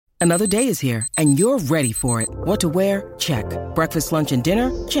Another day is here, and you're ready for it. What to wear? Check. Breakfast, lunch, and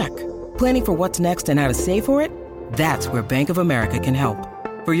dinner? Check. Planning for what's next and how to save for it? That's where Bank of America can help.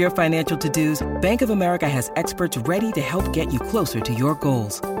 For your financial to-dos, Bank of America has experts ready to help get you closer to your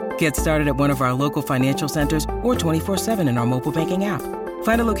goals. Get started at one of our local financial centers or 24/7 in our mobile banking app.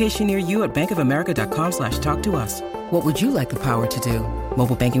 Find a location near you at bankofamerica.com/talktous. What would you like the power to do?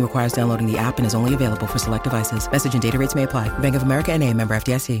 Mobile banking requires downloading the app and is only available for select devices. Message and data rates may apply. Bank of America N.A., member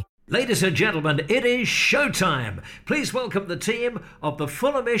FDIC. Ladies and gentlemen, it is showtime. Please welcome the team of the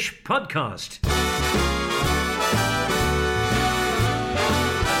Fulhamish podcast.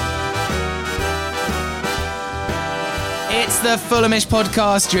 It's the Fulhamish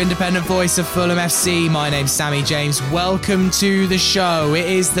podcast, your independent voice of Fulham FC. My name's Sammy James. Welcome to the show. It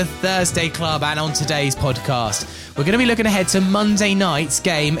is the Thursday Club, and on today's podcast, we're going to be looking ahead to Monday night's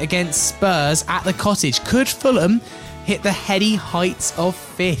game against Spurs at the Cottage. Could Fulham hit the heady heights of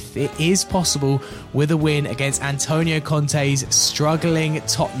fifth? It is possible with a win against Antonio Conte's struggling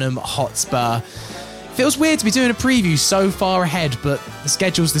Tottenham Hotspur. Feels weird to be doing a preview so far ahead, but the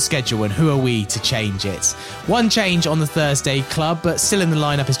schedule's the schedule, and who are we to change it? One change on the Thursday Club, but still in the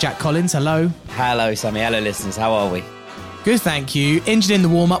lineup is Jack Collins. Hello. Hello, Sammy. Hello, listeners. How are we? Good, thank you. Injured in the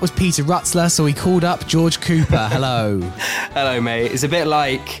warm-up was Peter Rutzler, so we called up George Cooper. Hello. Hello, mate. It's a bit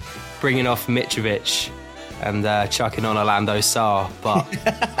like bringing off Mitrovic and chucking on Orlando Sarr, but...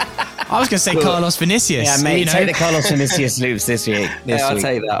 I was going to say Carlos Vinicius. Yeah, mate, take the Carlos Vinicius loops this week.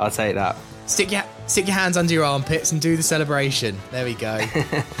 I'll take that. Stick your hands under your armpits and do the celebration. There we go.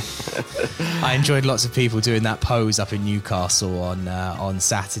 I enjoyed lots of people doing that pose up in Newcastle on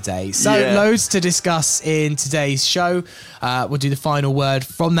Saturday. So loads to discuss in today's show. We'll do the final word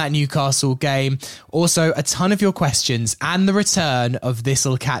from that Newcastle game. Also, a ton of your questions and the return of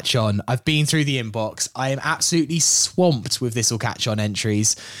This'll Catch On. I've been through the inbox. I am absolutely swamped with This'll Catch On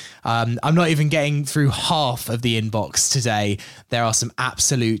entries. I'm not even getting through half of the inbox today. There are some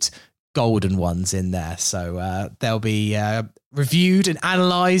absolute golden ones in there. So they'll be reviewed and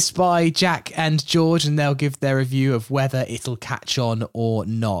analysed by Jack and George, and they'll give their review of whether it'll catch on or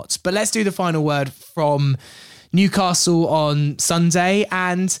not. But let's do the final word from Newcastle on Sunday.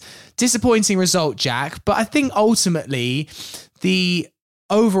 And disappointing result, Jack. But I think ultimately the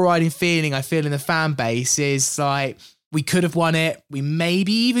overriding feeling I feel in the fan base is like, we could have won it. We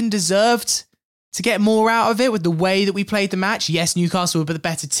maybe even deserved to get more out of it with the way that we played the match. Yes, Newcastle were the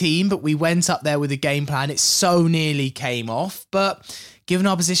better team, but we went up there with a game plan. It so nearly came off. But given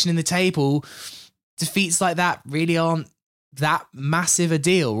our position in the table, defeats like that really aren't that massive a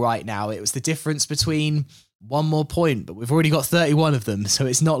deal right now. It was the difference between one more point, but we've already got 31 of them, so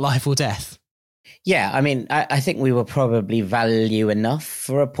it's not life or death. Yeah, I mean, I think we were probably value enough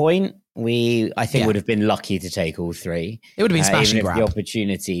for a point. I think would have been lucky to take all three. It would have been smash and grab. If the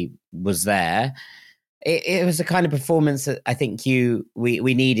opportunity was there. It was the kind of performance that I think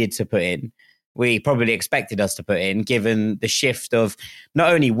we needed to put in. We probably expected us to put in, given the shift of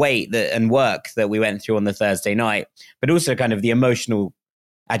not only weight and work that we went through on the Thursday night, but also kind of the emotional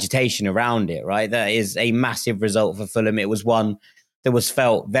agitation around it, right? That is a massive result for Fulham. It was one that was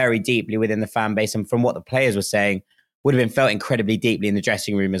felt very deeply within the fan base, and from what the players were saying, would have been felt incredibly deeply in the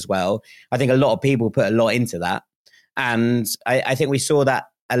dressing room as well. I think a lot of people put a lot into that. And I think we saw that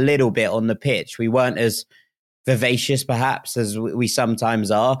a little bit on the pitch. We weren't as vivacious, perhaps, as we sometimes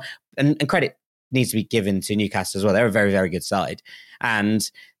are. And credit needs to be given to Newcastle as well. They're a very, very good side. And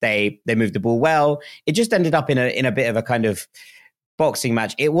they moved the ball well. It just ended up in a bit of a kind of boxing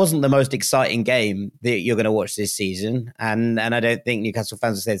match. It wasn't the most exciting game that you're going to watch this season. And I don't think Newcastle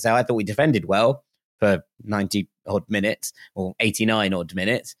fans will say so. I thought we defended well for 90 odd minutes or 89 odd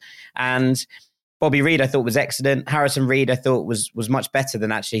minutes. And Bobby Reid, I thought, was excellent. Harrison Reed, I thought, was much better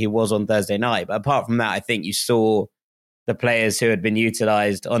than actually he was on Thursday night. But apart from that, I think you saw the players who had been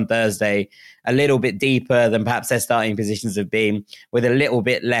utilised on Thursday a little bit deeper than perhaps their starting positions have been, with a little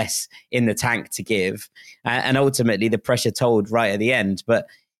bit less in the tank to give. And ultimately, the pressure told right at the end. But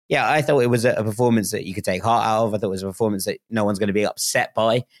yeah, I thought it was a performance that you could take heart out of. I thought it was a performance that no one's going to be upset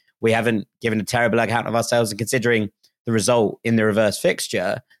by. We haven't given a terrible account of ourselves, and considering the result in the reverse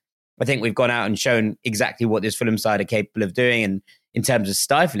fixture, I think we've gone out and shown exactly what this Fulham side are capable of doing. And in terms of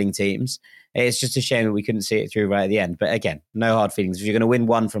stifling teams, it's just a shame that we couldn't see it through right at the end. But again, no hard feelings. If you're going to win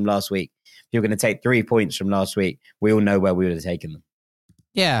one from last week, if you're going to take 3 points from last week, we all know where we would have taken them.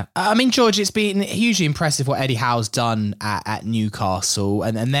 Yeah, I mean, George, it's been hugely impressive what Eddie Howe's done at Newcastle,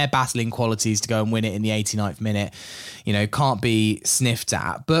 and their battling qualities to go and win it in the 89th minute, you know, can't be sniffed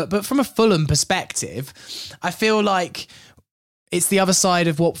at. But from a Fulham perspective, I feel like it's the other side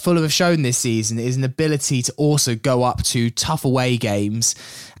of what Fulham have shown this season, is an ability to also go up to tough away games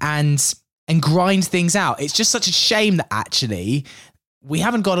and grind things out. It's just such a shame that actually we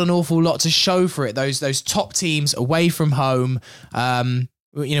haven't got an awful lot to show for it. Those top teams away from home,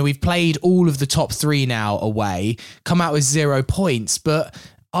 we've played all of the top 3 now away, come out with 0 points, but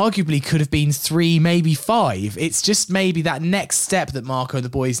arguably could have been 3, maybe 5. It's just maybe that next step that Marco and the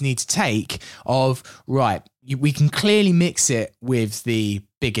boys need to take of, right, we can clearly mix it with the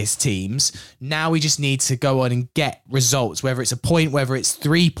biggest teams. Now we just need to go on and get results, whether it's a point, whether it's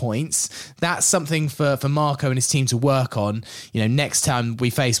 3 points. That's something for Marco and his team to work on, next time we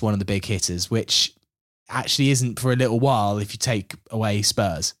face one of the big hitters, which actually isn't for a little while if you take away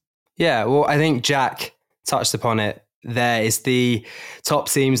Spurs. Yeah, well, I think Jack touched upon it. There is the top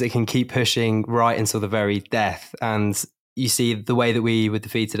teams that can keep pushing right until the very death. And you see the way that we were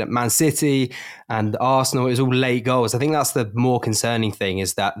defeated at Man City and Arsenal, it was all late goals. I think that's the more concerning thing,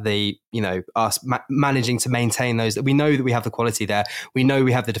 is that us managing to maintain those, that we know that we have the quality there. We know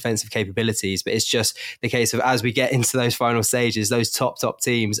we have the defensive capabilities, but it's just the case of, as we get into those final stages, those top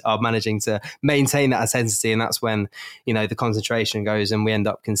teams are managing to maintain that intensity. And that's when, the concentration goes and we end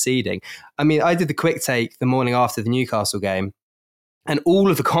up conceding. I mean, I did the quick take the morning after the Newcastle game, and all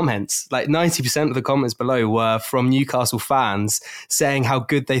of the comments, like 90% of the comments below, were from Newcastle fans saying how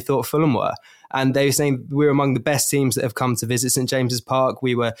good they thought Fulham were. And they were saying we're among the best teams that have come to visit St James's Park.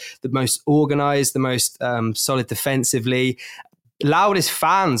 We were the most organised, the most solid defensively. Loudest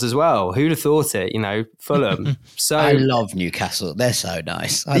fans as well. Who'd have thought it? Fulham. So I love Newcastle. They're so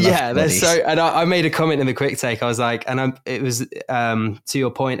nice. They're so. And I made a comment in the quick take. I was like, it was to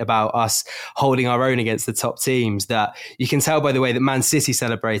your point about us holding our own against the top teams. That you can tell by the way that Man City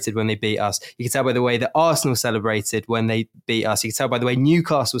celebrated when they beat us. You can tell by the way that Arsenal celebrated when they beat us. You can tell by the way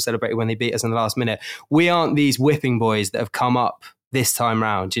Newcastle celebrated when they beat us in the last minute. We aren't these whipping boys that have come up this time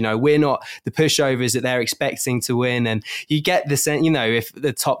round. We're not the pushovers that they're expecting to win. And you get the sense, if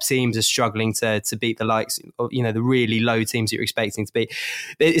the top teams are struggling to beat the likes of, the really low teams that you're expecting to beat,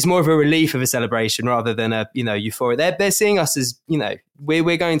 it's more of a relief of a celebration rather than a, euphoria. They're seeing us as,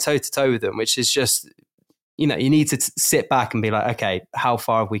 we're going toe to toe with them, which is just, you need to sit back and be like, okay, how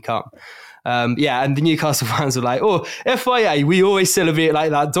far have we come? And the Newcastle fans were like, "Oh, FIA, we always celebrate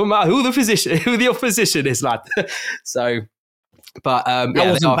like that. Don't matter who the opposition is, lad." So, but that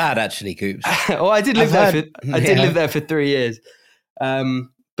wasn't bad actually, Coops. Well, I did live live there for 3 years.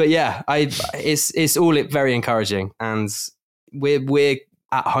 But yeah, it's all very encouraging, and we're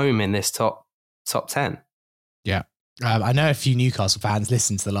at home in this top 10. Yeah. I know a few Newcastle fans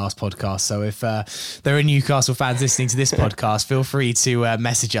listened to the last podcast, so if there are Newcastle fans listening to this podcast, feel free to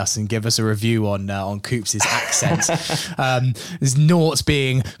message us and give us a review on Coops' accent. There's 0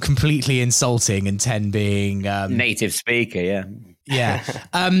 being completely insulting and 10 being native speaker. Yeah.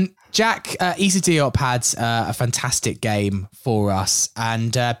 Jack, Issa Diop had a fantastic game for us,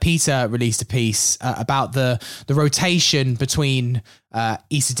 and Peter released a piece about the rotation between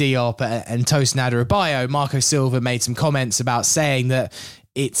Issa Diop and Tosin Adarabioyo. Marco Silva made some comments about saying that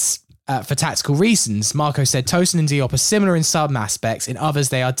it's for tactical reasons. Marco said Tosin and Diop are similar in some aspects, in others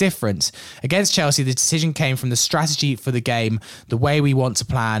they are different. Against Chelsea, the decision came from the strategy for the game, the way we want to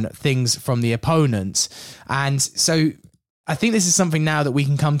plan things from the opponent. And so I think this is something now that we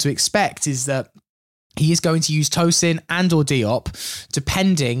can come to expect, is that he is going to use Tosin and or Diop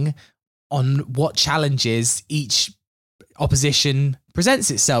depending on what challenges each opposition presents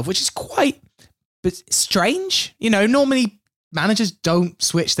itself, which is quite strange. Normally managers don't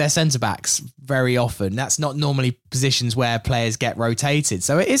switch their centre-backs very often. That's not normally positions where players get rotated.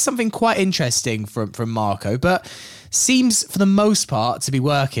 So it is something quite interesting from Marco, but seems for the most part to be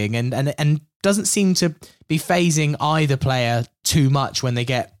working and doesn't seem to be phasing either player too much when they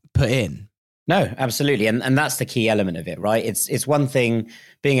get put in. No, absolutely. And that's the key element of it, right? It's one thing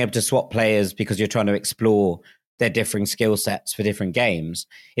being able to swap players because you're trying to explore their differing skill sets for different games.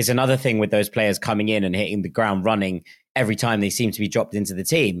 It's another thing with those players coming in and hitting the ground running every time they seem to be dropped into the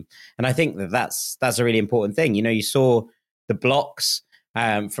team. And I think that's a really important thing. You saw the blocks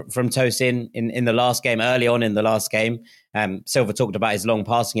from Tosin in the last game, early on in the last game. Silva talked about his long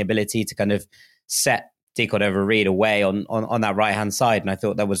passing ability to kind of set Deacon over Reed away on that right-hand side. And I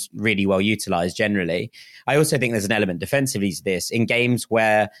thought that was really well utilised generally. I also think there's an element defensively to this. In games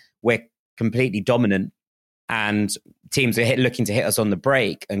where we're completely dominant and teams are looking to hit us on the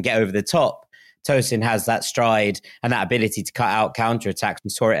break and get over the top, Tosin has that stride and that ability to cut out counter-attacks. We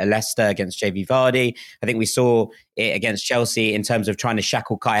saw it at Leicester against JV Vardy. I think we saw it against Chelsea in terms of trying to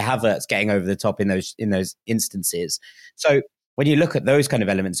shackle Kai Havertz getting over the top in those instances. So when you look at those kind of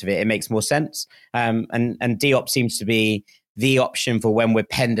elements of it, it makes more sense. And Diop seems to be the option for when we're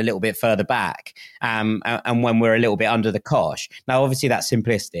penned a little bit further back and when we're a little bit under the cosh. Now, obviously, that's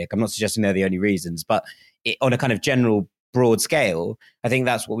simplistic. I'm not suggesting they're the only reasons, but on a kind of general broad scale, I think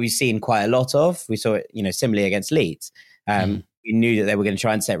that's what we've seen quite a lot of. We saw it, similarly against Leeds. We knew that they were going to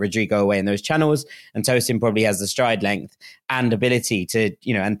try and set Rodrigo away in those channels, and Tosin probably has the stride length and ability to,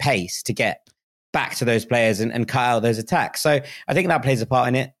 and pace to get back to those players and cut out those attacks. So I think that plays a part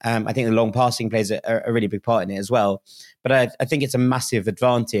in it. I think the long passing plays a really big part in it as well. But I think it's a massive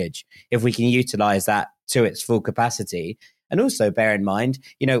advantage if we can utilize that to its full capacity. And also bear in mind,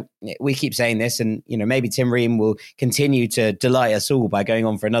 we keep saying this, and, maybe Tim Ream will continue to delight us all by going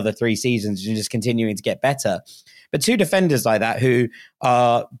on for another 3 seasons and just continuing to get better. But 2 defenders like that who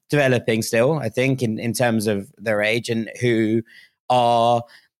are developing still, I think, in terms of their age, and who are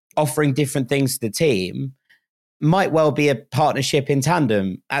offering different things to the team, might well be a partnership in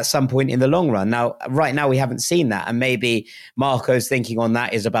tandem at some point in the long run. Now, right now, we haven't seen that. And maybe Marco's thinking on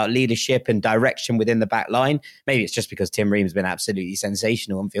that is about leadership and direction within the back line. Maybe it's just because Tim Ream's been absolutely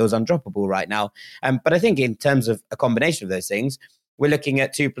sensational and feels undroppable right now. But I think in terms of a combination of those things, we're looking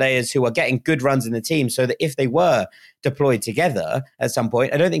at 2 players who are getting good runs in the team, so that if they were deployed together at some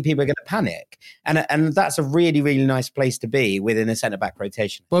point, I don't think people are going to panic. And that's a really, really nice place to be within a centre-back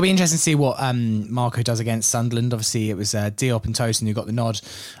rotation. Well, it'll be interesting to see what Marco does against Sunderland. Obviously, it was Diop and Tosin who got the nod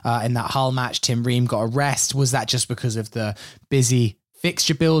in that Hull match. Tim Ream got a rest. Was that just because of the busy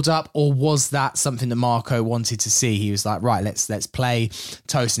fixture build-up, or was that something that Marco wanted to see? He was like, right, let's play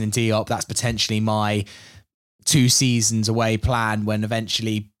Tosin and Diop. That's potentially my 2 seasons away plan when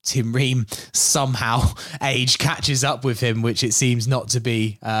eventually Tim Ream somehow age catches up with him, which it seems not to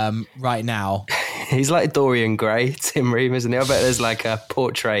be right now. He's like Dorian Gray, Tim Ream, isn't he? I bet there's like a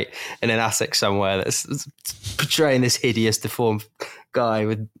portrait in an attic somewhere that's portraying this hideous, deformed guy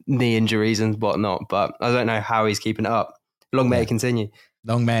with knee injuries and whatnot, but I don't know how he's keeping it up. Long may it continue.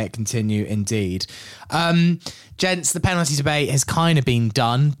 Long may it continue, indeed. Gents, the penalty debate has kind of been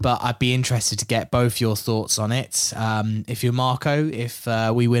done, but I'd be interested to get both your thoughts on it. If you're Marco, if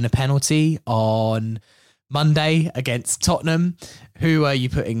we win a penalty on Monday against Tottenham, who are you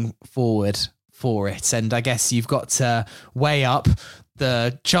putting forward for it? And I guess you've got to weigh up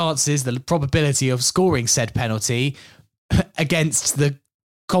the chances, the probability of scoring said penalty against the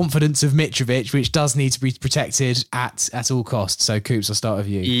confidence of Mitrovic, which does need to be protected at all costs. So, Coops, I'll start with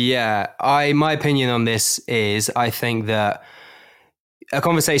you. Yeah, my opinion on this is I think that a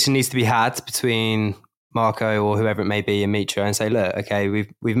conversation needs to be had between Marco or whoever it may be and Mitro and say, look, okay,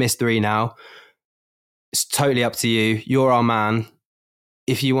 we've missed 3 now. It's totally up to you. You're our man.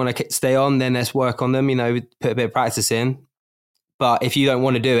 If you want to stay on, then let's work on them, put a bit of practice in. But if you don't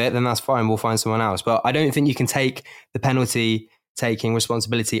want to do it, then that's fine. We'll find someone else. But I don't think you can take the penalty taking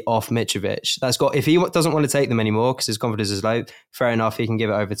responsibility off Mitrovic. If he doesn't want to take them anymore because his confidence is low, fair enough, he can give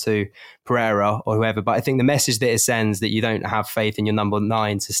it over to Pereira or whoever. But I think the message that it sends, that you don't have faith in your number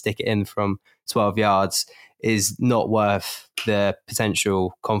 9 to stick it in from 12 yards, is not worth the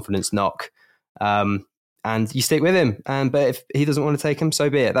potential confidence knock. And you stick with him. But if he doesn't want to take him, so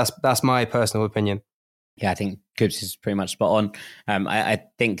be it. That's my personal opinion. Yeah, I think Coops is pretty much spot on. I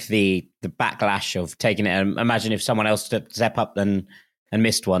think the backlash of taking it, imagine if someone else step up and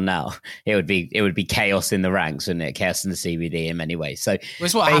missed one now, it would be chaos in the ranks, wouldn't it? Chaos in the CBD in many ways. So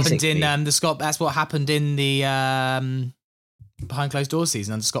that's what happened in the Scott. That's what happened in the behind closed doors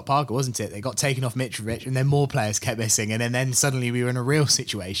season under Scott Parker, wasn't it? They got taken off Mitrovic, and then more players kept missing, and then suddenly we were in a real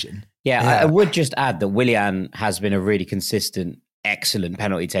situation. Yeah, I would just add that Willian has been a really consistent, excellent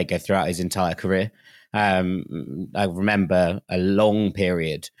penalty taker throughout his entire career. I remember a long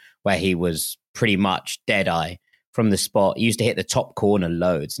period where he was pretty much dead eye from the spot. He used to hit the top corner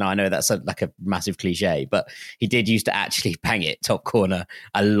loads. Now, I know that's like a massive cliche, but he did used to actually bang it top corner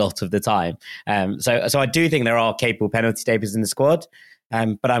a lot of the time. So I do think there are capable penalty takers in the squad,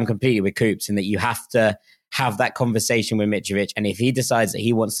 but I'm completely with Coops in that you have to have that conversation with Mitrovic, and if he decides that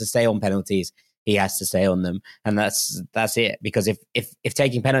he wants to stay on penalties, he has to stay on them, and that's it. Because if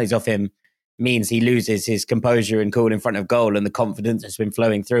taking penalties off him means he loses his composure and cool in front of goal and the confidence that's been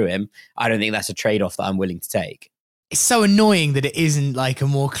flowing through him, I don't think that's a trade-off that I'm willing to take. It's so annoying that it isn't like a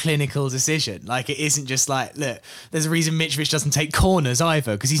more clinical decision. Like, it isn't just like, look, there's a reason Mitrovic doesn't take corners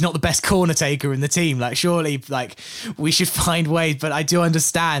either, because he's not the best corner taker in the team. Like, surely, like, we should find ways. But I do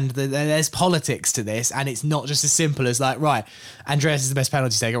understand that there's politics to this, and it's not just as simple as like, right, Andreas is the best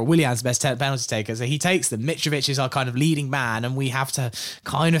penalty taker, or Willian's the best penalty taker, so he takes them. Mitrovic is our kind of leading man, and we have to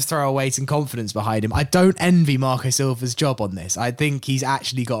kind of throw our weight and confidence behind him. I don't envy Marco Silva's job on this. I think he's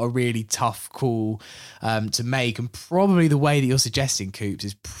actually got a really tough call to make, and probably the way that you're suggesting, Coops,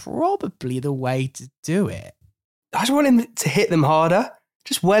 is probably the way to do it. I just want him to hit them harder.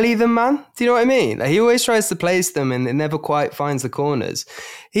 Just welly them, man. Do you know what I mean? Like, he always tries to place them and it never quite finds the corners.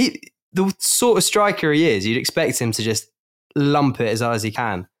 The sort of striker he is, you'd expect him to just lump it as hard as he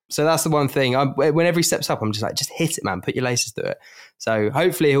can. So that's the one thing. Whenever he steps up, I'm just like, just hit it, man. Put your laces through it. So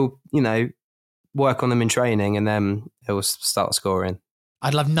hopefully he'll, work on them in training and then he'll start scoring.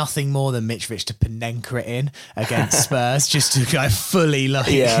 I'd love nothing more than Mitrovic to Panenka it in against Spurs, just to go fully shut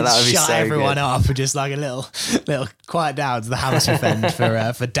so everyone up and just like a little quiet down to the Hammersmith end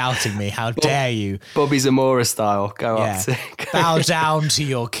for doubting me. How dare you? Bobby Zamora style. Go up. Bow down to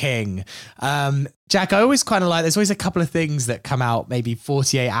your king. Jack, I always kind of like, there's always a couple of things that come out maybe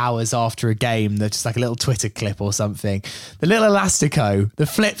 48 hours after a game. They're just like a little Twitter clip or something. The little elastico, the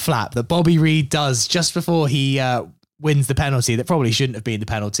flip flap that Bobby Reid does just before he wins the penalty that probably shouldn't have been the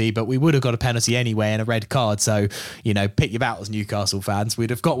penalty, but we would have got a penalty anyway and a red card. So, pick your battles, Newcastle fans.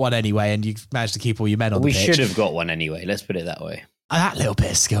 We'd have got one anyway, and you managed to keep all your men on the pitch. We should have got one anyway. Let's put it that way. That little bit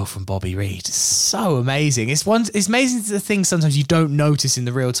of skill from Bobby Reid is so amazing. It's amazing the things sometimes you don't notice in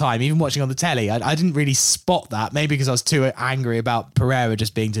the real time. Even watching on the telly, I didn't really spot that. Maybe because I was too angry about Pereira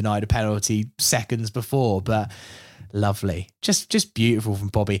just being denied a penalty seconds before, but lovely. Just beautiful from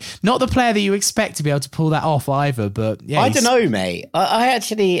Bobby. Not the player that you expect to be able to pull that off either, but yeah. I don't know, mate. I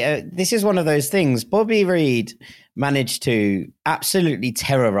actually, this is one of those things. Bobby Reid managed to absolutely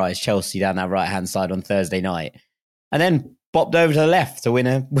terrorise Chelsea down that right-hand side on Thursday night and then bopped over to the left to win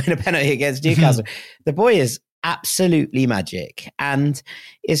a penalty against Newcastle. The boy is absolutely magic. And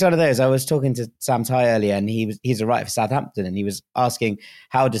it's one of those, I was talking to Sam Tighe earlier and he's a writer for Southampton and he was asking,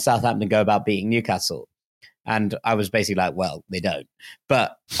 how does Southampton go about beating Newcastle? And I was basically like, well, they don't.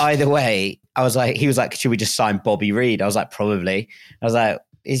 But either way, he was like, should we just sign Bobby Reid? I was like, probably. I was like,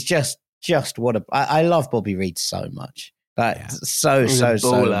 it's just I love Bobby Reid so much. Like, so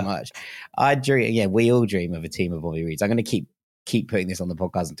much. We all dream of a team of Bobby Reids. I'm going to keep putting this on the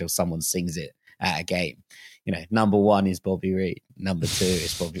podcast until someone sings it at a game. Number 1 is Bobby Reid. Number 2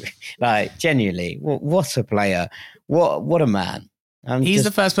 is Bobby Reid. Like, genuinely, what a player. What a man. He's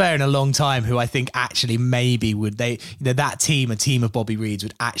the first player in a long time who I think actually maybe that team, a team of Bobby Reids,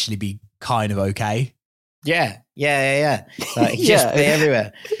 would actually be kind of okay. Yeah. Like, just be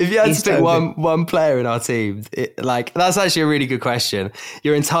everywhere. If you had to pick one player in our team, that's actually a really good question.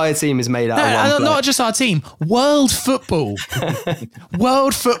 Your entire team is made out of one player. Not just our team. World football.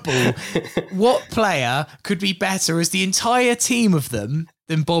 World football. What player could be better as the entire team of them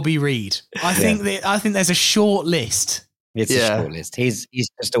than Bobby Reid? I think there's a short list. It's a short list. He's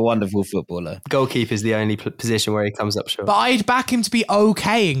just a wonderful footballer. Goalkeeper is the only position where he comes up short. But I'd back him to be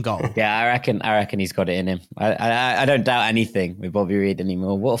okay in goal. Yeah, I reckon he's got it in him. I don't doubt anything with Bobby Reid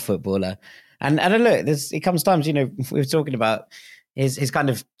anymore. What a footballer! And look, it comes times, we were talking about his kind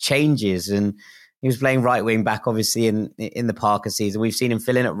of changes, and he was playing right wing back, obviously in the Parker season. We've seen him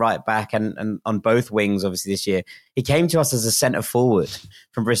fill in at right back and on both wings, obviously this year. He came to us as a centre forward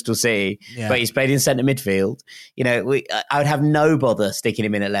from Bristol City, but he's played in centre midfield. I would have no bother sticking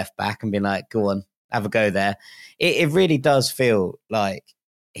him in at left back and being like, go on, have a go there. It really does feel like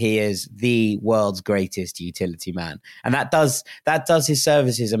he is the world's greatest utility man. And that does his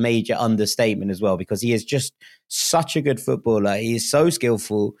services a major understatement as well, because he is just such a good footballer. He is so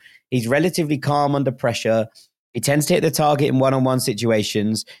skillful. He's relatively calm under pressure. He tends to hit the target in one-on-one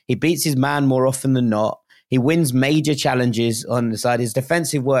situations. He beats his man more often than not. He wins major challenges on the side. His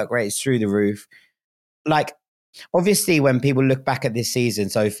defensive work rate is through the roof. Like, obviously, when people look back at this season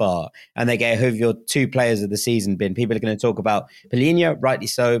so far and they go, who have your 2 players of the season been? People are going to talk about Palhinha, rightly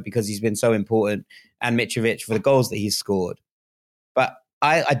so, because he's been so important, and Mitrovic for the goals that he's scored. But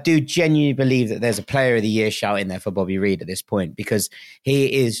I do genuinely believe that there's a player of the year shout in there for Bobby Reid at this point, because he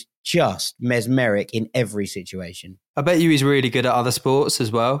is just mesmeric in every situation. I bet you he's really good at other sports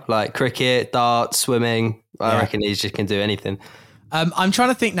as well, like cricket, darts, swimming. I reckon he just can do anything. I'm trying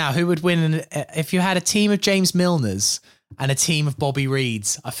to think now who would win if you had a team of James Milners and a team of Bobby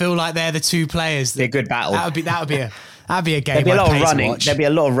Reids. I feel like they're the 2 players. Be a good battle. That'd be a game. There'd be a lot of running. There'd be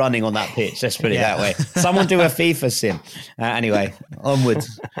a lot of running on that pitch. Let's put it that way. Someone do a FIFA sim. Anyway,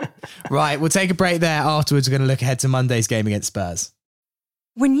 onwards. Right, we'll take a break there. Afterwards, we're going to look ahead to Monday's game against Spurs.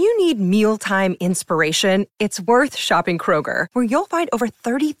 When you need mealtime inspiration, it's worth shopping Kroger, where you'll find over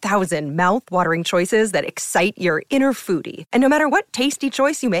 30,000 mouth-watering choices that excite your inner foodie. And no matter what tasty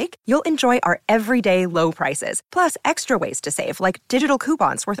choice you make, you'll enjoy our everyday low prices, plus extra ways to save, like digital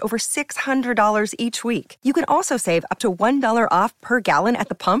coupons worth over $600 each week. You can also save up to $1 off per gallon at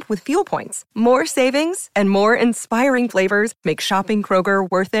the pump with fuel points. More savings and more inspiring flavors make shopping Kroger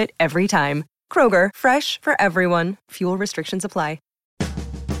worth it every time. Kroger, fresh for everyone. Fuel restrictions apply.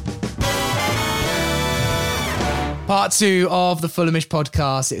 Part 2 of the Fulhamish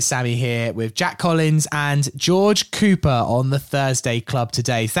podcast. It's Sammy here with Jack Collins and George Cooper on the Thursday Club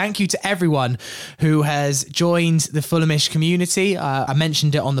today. Thank you to everyone who has joined the Fulhamish community. I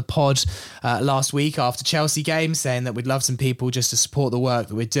mentioned it on the pod last week after Chelsea game, saying that we'd love some people just to support the work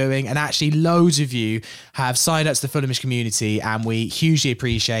that we're doing. And actually loads of you have signed up to the Fulhamish community and we hugely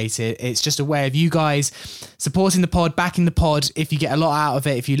appreciate it. It's just a way of you guys supporting the pod, backing the pod. If you get a lot out of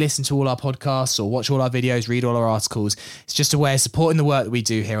it, if you listen to all our podcasts or watch all our videos, read all our articles, it's just a way of supporting the work that we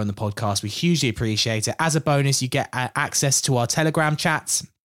do here on the podcast. We hugely appreciate it. As a bonus, you get access to our Telegram chats,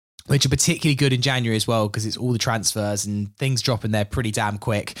 which are particularly good in January as well, because it's all the transfers and things dropping there pretty damn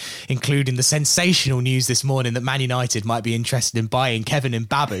quick, including the sensational news this morning that Man United might be interested in buying Kevin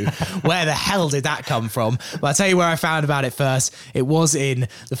Mbabu. Where the hell did that come from? But I'll tell you where I found about it first. It was in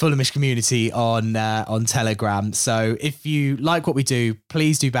the Fulhamish community on Telegram. So if you like what we do,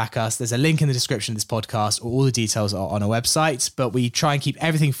 please do back us. There's a link in the description of this podcast, or all the details are on our website, but we try and keep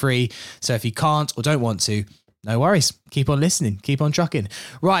everything free. So if you can't or don't want to, no worries. Keep on listening. Keep on trucking.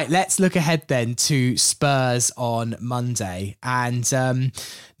 Right, let's look ahead then to Spurs on Monday. And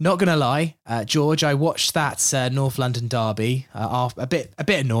not going to lie, George, I watched that North London derby a bit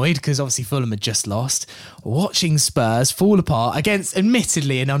annoyed because obviously Fulham had just lost. Watching Spurs fall apart against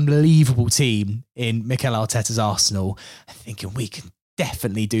admittedly an unbelievable team in Mikel Arteta's Arsenal, thinking we can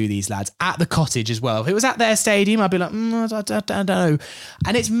definitely do these, lads, at the Cottage as well. If it was at their stadium, I'd be like, I don't know.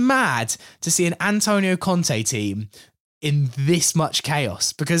 And it's mad to see an Antonio Conte team in this much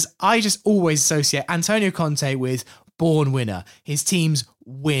chaos, because I just always associate Antonio Conte with born winner. His teams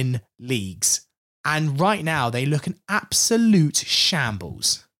win leagues. And right now they look an absolute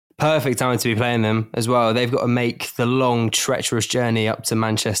shambles. Perfect time to be playing them as well. They've got to make the long, treacherous journey up to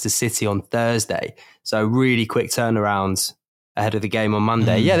Manchester City on Thursday. So really quick turnarounds ahead of the game on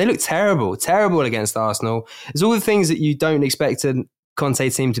Monday. Yeah, they look terrible against Arsenal. There's all the things that you don't expect a Conte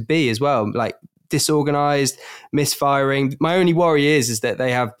team to be as well, like disorganised, misfiring. My only worry is that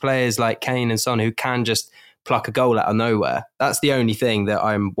they have players like Kane and Son who can just pluck a goal out of nowhere. That's the only thing that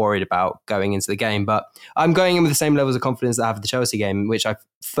I'm worried about going into the game. But I'm going in with the same levels of confidence that I have for the Chelsea game, which I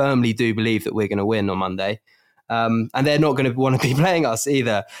firmly do believe that we're going to win on Monday. And they're not going to want to be playing us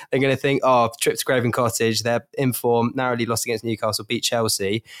either. They're going to think, trip to Craven Cottage, they're in form, narrowly lost against Newcastle, beat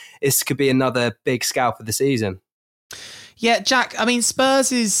Chelsea. This could be another big scalp of the season. Yeah, Jack, I mean,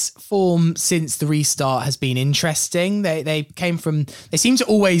 Spurs' form since the restart has been interesting. They seem to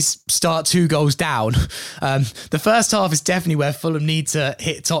always start 2 goals down. The first half is definitely where Fulham need to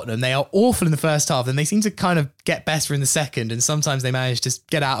hit Tottenham. They are awful in the first half, and they seem to kind of get better in the second, and sometimes they manage to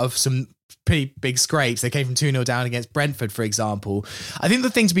get out of some pretty big scrapes. They came from 2-0 down against Brentford, for example. I think the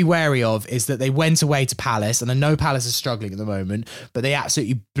thing to be wary of is that they went away to Palace, and I know Palace is struggling at the moment, but they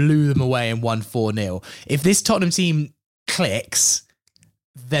absolutely blew them away and won 4-0. If this Tottenham team clicks,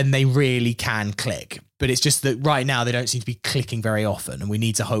 then they really can click. But it's just that right now they don't seem to be clicking very often, and we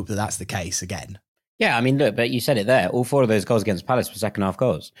need to hope that that's the case again. Yeah, I mean, look, but you said it there. All 4 of those goals against Palace were second half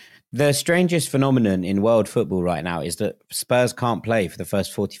goals. The strangest phenomenon in world football right now is that Spurs can't play for the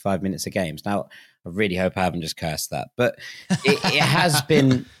first 45 minutes of games. Now, I really hope I haven't just cursed that, but it has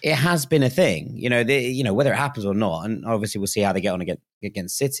been a thing. Whether it happens or not, and obviously we'll see how they get on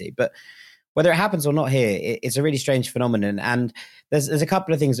against City. But whether it happens or not here, it's a really strange phenomenon. And there's a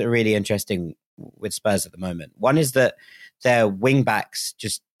couple of things that are really interesting with Spurs at the moment. One is that their wing backs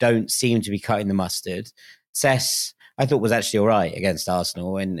just don't seem to be cutting the mustard. Cess, I thought, was actually all right against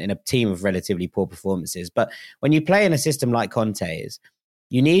Arsenal in a team of relatively poor performances. But when you play in a system like Conte's,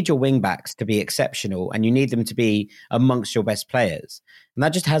 you need your wing backs to be exceptional and you need them to be amongst your best players. And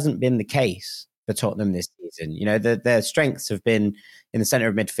that just hasn't been the case for Tottenham this season. Their strengths have been in the centre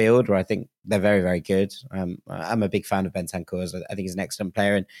of midfield, where I think they're very, very good. I'm a big fan of Bentancur. I think he's an excellent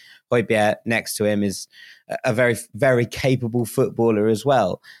player. And Højbjerg next to him is a very, very capable footballer as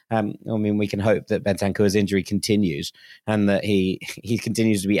well. We can hope that Bentancur's injury continues and that he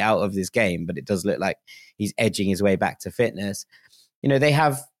continues to be out of this game, but it does look like he's edging his way back to fitness. They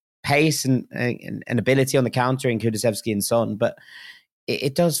have pace and ability on the counter in Kulusevski and Son, but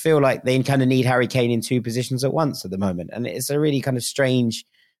it does feel like they kind of need Harry Kane in 2 positions at once at the moment. And it's a really kind of strange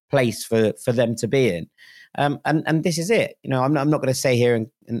place for them to be in. And this is it. I'm not going to stay here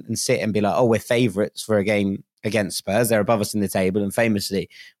and sit and be like, we're favourites for a game against Spurs. They're above us in the table. And famously,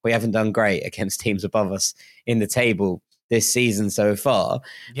 we haven't done great against teams above us in the table this season so far.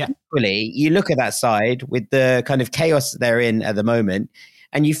 Yeah. Equally, you look at that side with the kind of chaos they're in at the moment,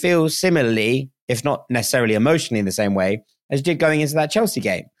 and you feel similarly, if not necessarily emotionally in the same way, as did going into that Chelsea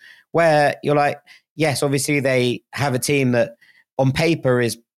game, where you're like, yes, obviously they have a team that on paper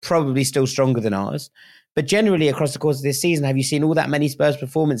is probably still stronger than ours, But generally across the course of this season, have you seen all that many Spurs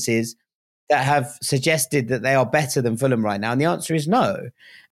performances that have suggested that they are better than Fulham right now? And the answer is no.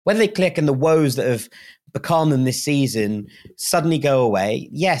 Whether they click and the woes that have becalmed them this season suddenly go away,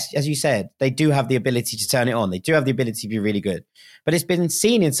 yes, as you said, they do have the ability to turn it on. They do have the ability to be really good. But it's been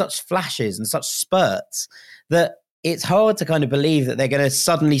seen in such flashes and such spurts that it's hard to kind of believe that they're going to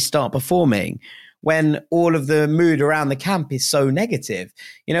suddenly start performing when all of the mood around the camp is so negative.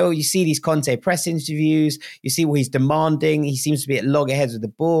 You know, you see these Conte press interviews, you see what he's demanding. He seems to be at loggerheads with the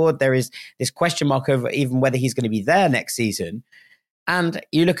board. There is this question mark over even whether he's going to be there next season. And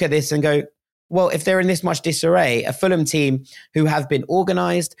you look at this and go, well, if they're in this much disarray, a Fulham team who have been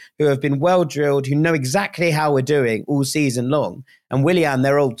organised, who have been well drilled, who know exactly how we're doing all season long, and Willian,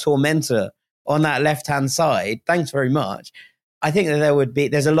 their old tormentor, on that left-hand side, thanks very much. I think that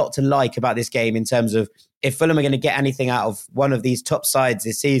there's a lot to like about this game in terms of if Fulham are going to get anything out of one of these top sides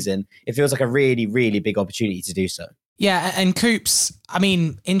this season, it feels like a really, really big opportunity to do so. Yeah, and Coops, I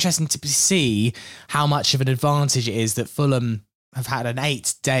mean, interesting to see how much of an advantage it is that Fulham have had an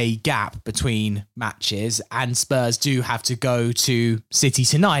 8-day gap between matches and Spurs do have to go to City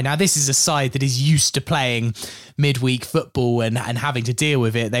tonight. Now, this is a side that is used to playing midweek football and having to deal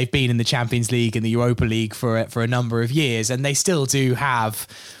with it. They've been in the Champions League and the Europa League for a number of years, and they still do have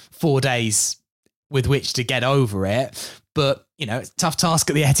 4 days with which to get over it. But, you know, it's a tough task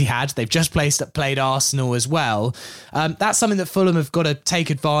at the Etihad. They've just played Arsenal as well. That's something that Fulham have got to take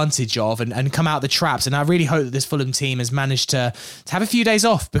advantage of and come out the traps. And I really hope that this Fulham team has managed to have a few days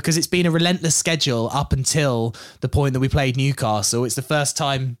off, because it's been a relentless schedule up until the point that we played Newcastle. It's the first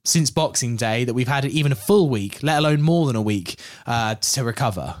time since Boxing Day that we've had even a full week, let alone more than a week, to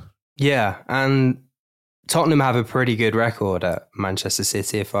recover. Yeah, and Tottenham have a pretty good record at Manchester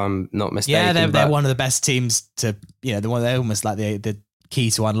City, if I'm not mistaken. Yeah, they're one of the best teams to, you know, they're almost like the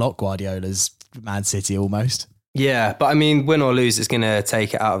key to unlock Guardiola's Man City almost. Yeah, but I mean, win or lose, it's going to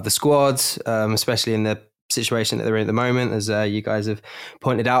take it out of the squad, especially in the situation that they're in at the moment, as you guys have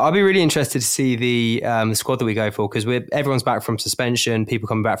pointed out. I'll be really interested to see the squad that we go for, because everyone's back from suspension, people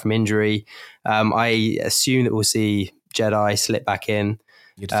coming back from injury. I assume that we'll see Jedi slip back in.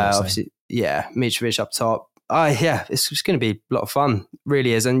 Obviously, yeah, Mitrovic up top. Yeah, it's just going to be a lot of fun,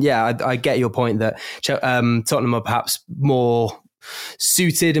 really is. And yeah, I get your point that Tottenham are perhaps more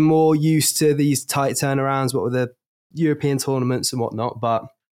suited and more used to these tight turnarounds, what with the European tournaments and whatnot. But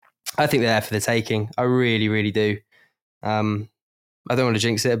I think they're there for the taking. I really, really do. I don't want to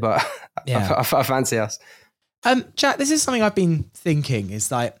jinx it, but yeah. I fancy us. Jack, this is something I've been thinking,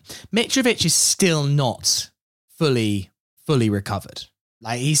 is like Mitrovic is still not fully recovered.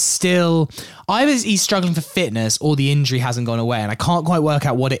 Like he's still, either he's struggling for fitness or the injury hasn't gone away. And I can't quite work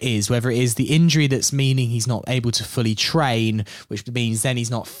out what it is, whether it is the injury that's meaning he's not able to fully train, which means then he's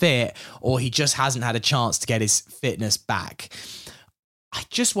not fit, or he just hasn't had a chance to get his fitness back. I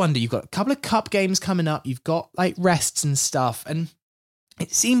just wonder, you've got a couple of cup games coming up, you've got like rests and stuff, and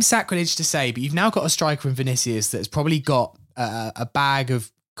it seems sacrilege to say, but you've now got a striker in Vinicius that's probably got a bag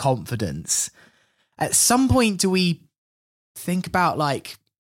of confidence. At some point, do we think about like...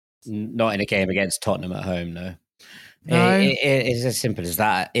 Not in a game against Tottenham at home, no. No. It's as simple as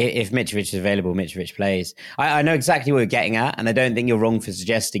that. If Mitrovic is available, Mitrovic plays. I know exactly what you're getting at, and I don't think you're wrong for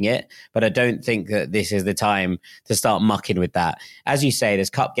suggesting it, but I don't think that this is the time to start mucking with that. As you say, there's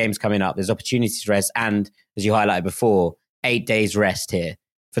cup games coming up, there's opportunities to rest, and as you highlighted before, 8 days rest here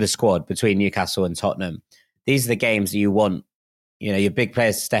for the squad between Newcastle and Tottenham. These are the games that you want, you know, your big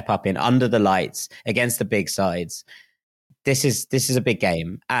players to step up in under the lights against the big sides. This is a big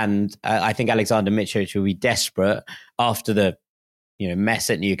game, and I think Alexander Mitrovic will be desperate after the, you know,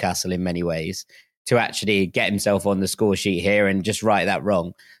 mess at Newcastle in many ways to actually get himself on the score sheet here and just right that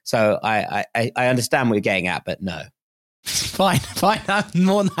wrong. So I understand what you're getting at, but no. Fine. I'm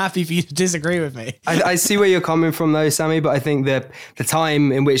more than happy for you to disagree with me. I see where you're coming from, though, Sammy. But I think the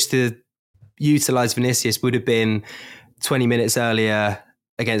time in which to utilise Vinicius would have been 20 minutes earlier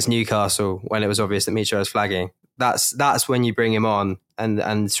against Newcastle, when it was obvious that Mitro was flagging. That's when you bring him on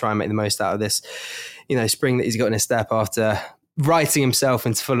and try and make the most out of this, you know, spring that he's got in his step after writing himself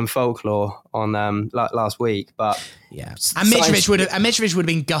into Fulham folklore on last week. But yeah, and Mitrovic would have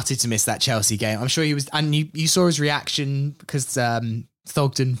been gutted to miss that Chelsea game. I'm sure he was, and you saw his reaction because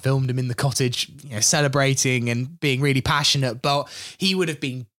Thogden filmed him in the cottage, you know, celebrating and being really passionate. But he would have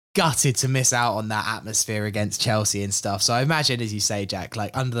been gutted to miss out on that atmosphere against Chelsea and stuff. So I imagine, as you say, Jack,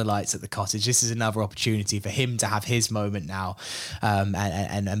 like under the lights at the cottage, this is another opportunity for him to have his moment now,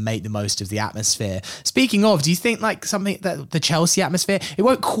 and make the most of the atmosphere. Speaking of, do you think like something that the Chelsea atmosphere, it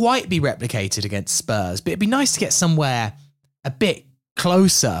won't quite be replicated against Spurs, but it'd be nice to get somewhere a bit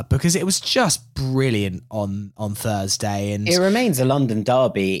closer, because it was just brilliant on Thursday. And it remains a London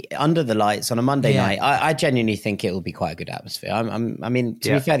derby under the lights on a Monday night. I genuinely think it will be quite a good atmosphere. I mean,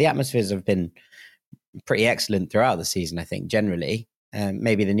 to be fair, the atmospheres have been pretty excellent throughout the season, I think, generally.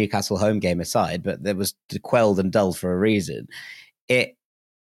 Maybe the Newcastle home game aside, but it was quelled and dulled for a reason. It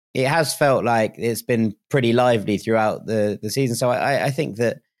has felt like it's been pretty lively throughout the season. So I think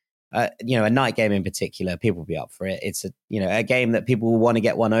that, a night game in particular, people will be up for it. It's a game that people will want to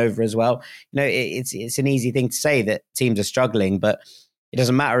get one over as well. It's an easy thing to say that teams are struggling, but it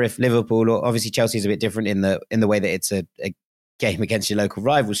doesn't matter if Liverpool, or obviously Chelsea is a bit different in the way that it's a game against your local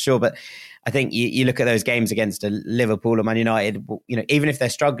rivals, sure. But I think you look at those games against a Liverpool or Man United, even if they're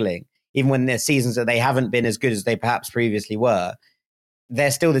struggling, even when there's seasons that they haven't been as good as they perhaps previously were, they're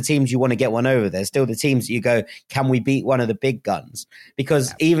still the teams you want to get one over. They're still the teams that you go, can we beat one of the big guns?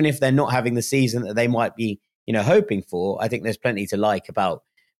 Because even if they're not having the season that they might be, hoping for, I think there's plenty to like about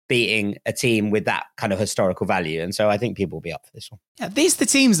beating a team with that kind of historical value. And so I think people will be up for this one. Yeah, these are the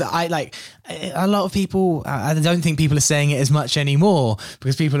teams that I like. A lot of people, I don't think people are saying it as much anymore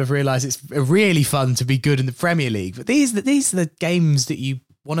because people have realised it's really fun to be good in the Premier League. But these are the games that you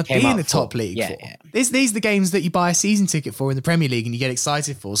want to be in the top league for. Yeah. These are the games that you buy a season ticket for in the Premier League and you get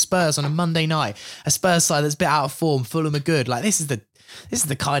excited for. Spurs on a Monday night, a Spurs side that's a bit out of form, Fulham are good. Like this is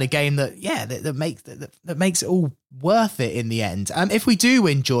the kind of game that makes it all worth it in the end. If we do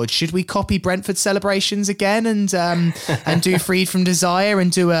win, George, should we copy Brentford's celebrations again and do Freed from Desire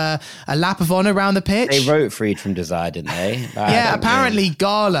and do a lap of honour around the pitch? They wrote Freed from Desire, didn't they? Yeah, apparently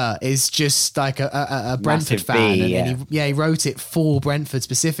Gala is just like a Brentford fan. He wrote it for Brentford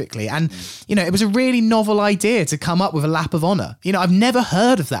specifically. And, it was a really novel idea to come up with a lap of honour. I've never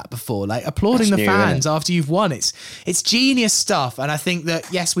heard of that before. Like applauding the fans after you've won. It's genius stuff. And I think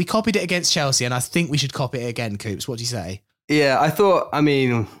that, yes, we copied it against Chelsea and I think we should copy it again, Coops. What do you say? Yeah, I thought, probably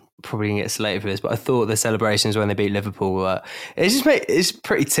going to get slated for this, but I thought the celebrations when they beat Liverpool were, it's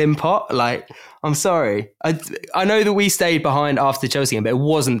pretty tin pot. Like, I'm sorry. I know that we stayed behind after the Chelsea game, but it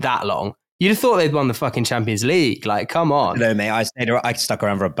wasn't that long. You'd have thought they'd won the fucking Champions League. Like, come on. No, mate, I stuck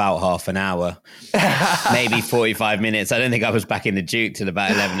around for about half an hour, maybe 45 minutes. I don't think I was back in the Duke till about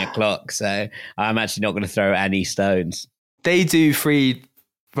 11 o'clock. So I'm actually not going to throw any stones. They do Freed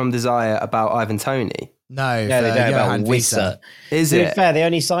from Desire about Ivan Toney. No, they don't about Wissa. Is it? To be fair, they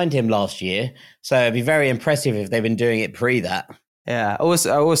only signed him last year, so it'd be very impressive if they've been doing it pre that. Yeah. Also,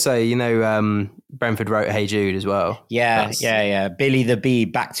 Brentford wrote "Hey Jude" as well. Yeah. Billy the Bee,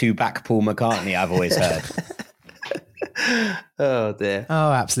 back to back Paul McCartney. I've always heard. Oh dear.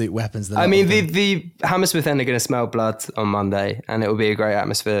 Oh, absolute weapons. The Hammersmith end are going to smell blood on Monday, and it will be a great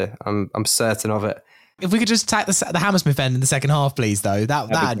atmosphere. I'm certain of it. If we could just attack the Hammersmith end in the second half, please, though. That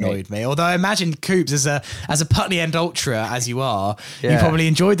annoyed me. Although I imagine Coops, as a Putney End ultra as you are, you probably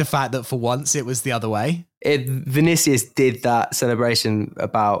enjoyed the fact that for once it was the other way. Vinicius did that celebration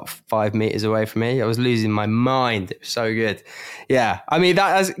about 5 meters away from me. I was losing my mind. It was so good. Yeah,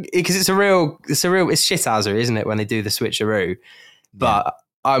 because it's shithousery, isn't it, when they do the switcheroo? But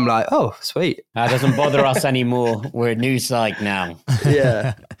I'm like, oh, sweet. That doesn't bother us anymore. We're a new site now.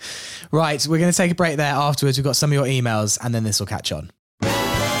 Yeah. Right, we're going to take a break there. Afterwards, we've got some of your emails, and then this will catch on.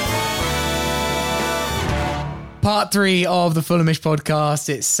 Part 3 of the Fulhamish podcast.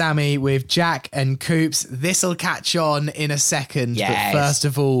 It's Sammy with Jack and Coops. This will catch on in a second. Yes. But first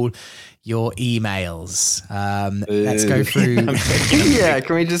of all, your emails. Let's go through. Yeah,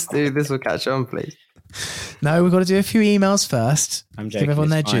 can we just do this will catch on, please? No, we've got to do a few emails first. I'm joking. Give everyone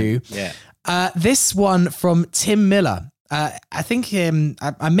their due. Yeah. This one from Tim Miller. I think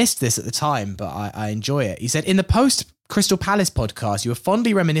I missed this at the time, but I enjoy it. He said, in the post Crystal Palace podcast, you were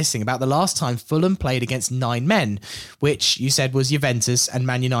fondly reminiscing about the last time Fulham played against 9 men, which you said was Juventus and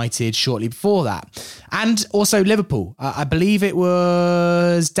Man United shortly before that. And also Liverpool. I believe it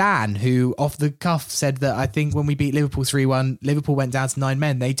was Dan who, off the cuff, said that I think when we beat Liverpool 3-1, Liverpool went down to 9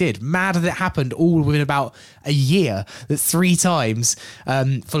 men. They did. Mad that it happened all within about a year, that 3 times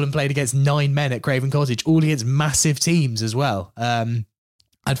Fulham played against 9 men at Craven Cottage, all against massive teams as well.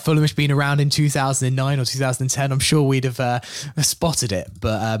 Had Fulhamish been around in 2009 or 2010, I'm sure we'd have spotted it,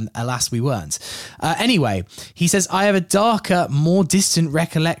 but alas, we weren't. Anyway, he says, I have a darker, more distant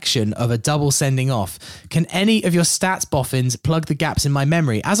recollection of a double sending off. Can any of your stats boffins plug the gaps in my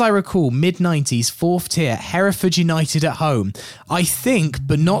memory? As I recall, mid-90s, 4th tier, Hereford United at home. I think,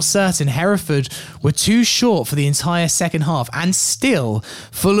 but not certain, Hereford were too short for the entire second half, and still,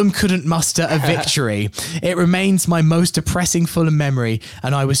 Fulham couldn't muster a victory. It remains my most depressing Fulham memory, and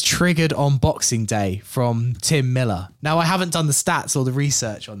and I was triggered on Boxing Day from Tim Miller. Now, I haven't done the stats or the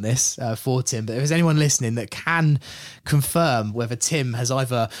research on this for Tim, but if there's anyone listening that can confirm whether Tim has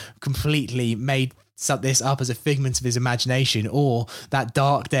either completely made this up as a figment of his imagination, or that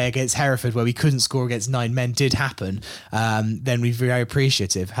dark day against Hereford where we couldn't score against 9 men did happen, then we'd be very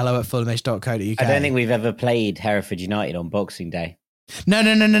appreciative. hello@fulhamish.co.uk. I don't think we've ever played Hereford United on Boxing Day. No.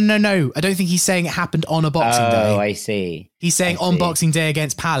 I don't think he's saying it happened on a Boxing Day. Oh, I see. He's saying on Boxing Day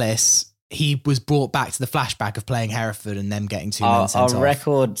against Palace, he was brought back to the flashback of playing Hereford and them getting 2 men sent off. Our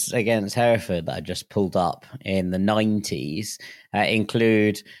records against Hereford that I just pulled up in the 90s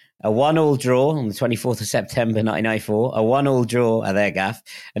include a 1-1 draw on the 24th of September 1994, a 1-1 draw at their gaff,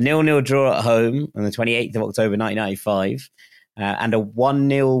 a 0-0 draw at home on the 28th of October 1995, and a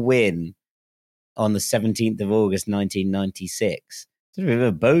 1-0 win on the 17th of August 1996. It's a bit of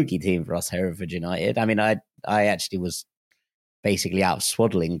a bogey team for us, Hereford United. I mean, I actually was basically out of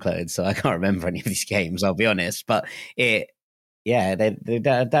swaddling clothes, so I can't remember any of these games, I'll be honest. But they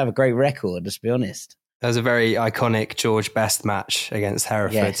have a great record, let's be honest. That was a very iconic George Best match against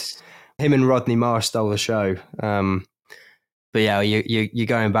Hereford. Yes. Him and Rodney Marsh stole the show. But yeah, you're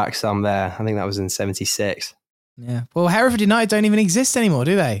going back some there. I think that was in 76. Yeah. Well, Hereford United don't even exist anymore,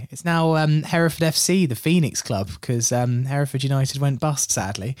 do they? It's now Hereford FC, the Phoenix Club, because Hereford United went bust,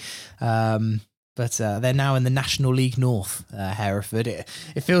 sadly. But they're now in the National League North, Hereford. It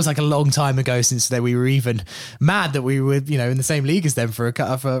feels like a long time ago since we were even mad that we were, in the same league as them for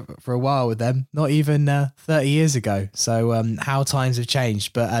a while with them. Not even 30 years ago. So how times have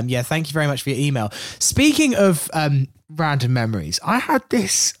changed. But thank you very much for your email. Speaking of random memories, I had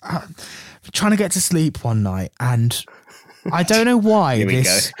this trying to get to sleep one night, and I don't know why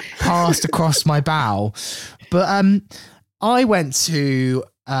this passed across my bow, but I went to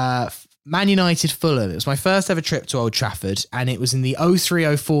Man United Fulham. It was my first ever trip to Old Trafford, and it was in the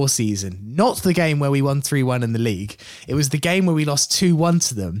 03-04 season. Not the game where we won 3-1 in the league. It was the game where we lost 2-1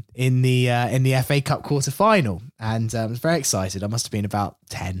 to them in the FA Cup quarter final, and I was very excited. I must have been about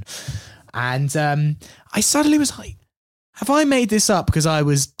 10, and I suddenly was like, have I made this up because I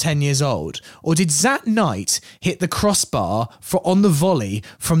was 10 years old? Or did Zat Knight hit the crossbar on the volley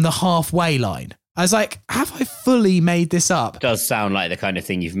from the halfway line? I was like, have I fully made this up? It does sound like the kind of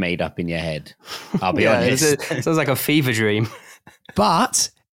thing you've made up in your head. I'll be honest. It sounds like a fever dream.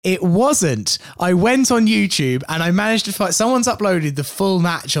 But it wasn't. I went on YouTube and I managed to find... Someone's uploaded the full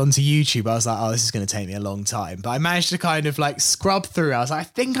match onto YouTube. I was like, oh, this is going to take me a long time. But I managed to kind of scrub through. I was like, I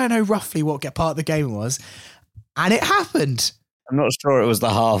think I know roughly what part of the game it was. And it happened. I'm not sure it was the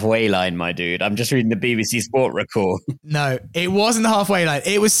halfway line, my dude. I'm just reading the BBC Sport record. No, it wasn't the halfway line.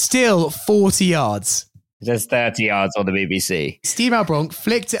 It was still 40 yards. There's 30 yards on the BBC. Steve Albronk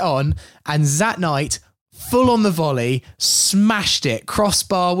flicked it on, and Zat Knight, full on the volley, smashed it.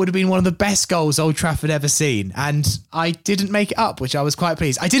 Crossbar would have been one of the best goals Old Trafford ever seen. And I didn't make it up, which I was quite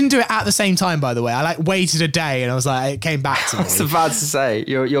pleased. I didn't do it at the same time, by the way. I waited a day and I was like, it came back to me. I was about to say,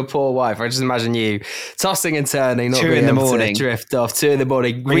 your poor wife. I just imagine you tossing and turning, not 2 being in the able morning. To drift off, 2 in the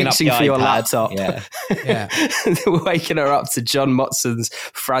morning, reaching for your laptop. Yeah. Waking her up to John Motson's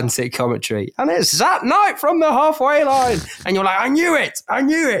frantic commentary. And it's Zat Knight from the halfway line. And you're like, I knew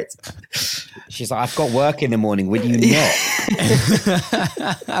it. She's like, I've got work in the morning, would you not?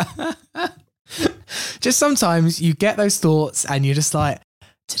 Just sometimes you get those thoughts and you're just like,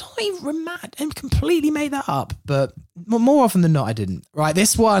 did I completely made that up? But more often than not, I didn't. Right,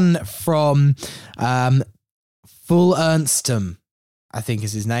 this one from Full Ernstum, I think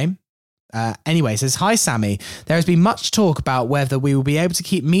is his name. Anyway, it says, hi Sammy, there has been much talk about whether we will be able to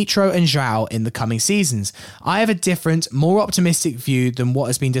keep Mitro and João in the coming seasons. I have a different, more optimistic view than what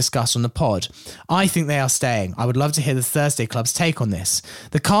has been discussed on the pod. I think they are staying. I would love to hear the Thursday Club's take on this.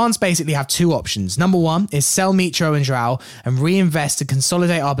 The Khans basically have 2 options. Number 1 is sell Mitro and João and reinvest to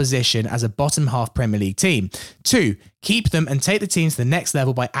consolidate our position as a bottom half Premier League team. 2, keep them and take the team to the next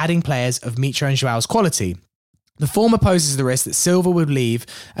level by adding players of Mitro and João's quality. The former poses the risk that Silva would leave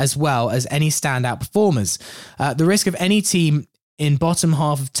as well as any standout performers. The risk of any team in bottom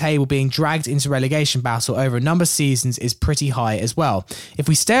half of table being dragged into relegation battle over a number of seasons is pretty high as well. If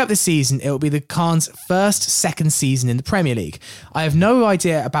we stay up this season, it will be the Khans' second season in the Premier League. I have no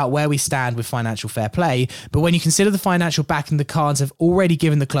idea about where we stand with financial fair play, but when you consider the financial backing the Khans have already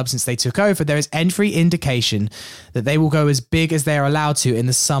given the club since they took over, there is every indication that they will go as big as they are allowed to in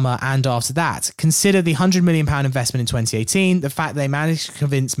the summer and after that. Consider the £100 million investment in 2018, the fact they managed to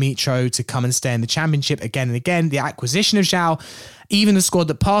convince Mitro to come and stay in the Championship again and again, the acquisition of João, Even the squad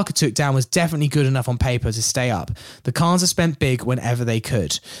that Parker took down was definitely good enough on paper to stay up. The Khans have spent big whenever they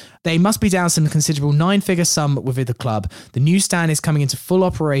could. They must be down some considerable 9-figure sum within the club. The new stand is coming into full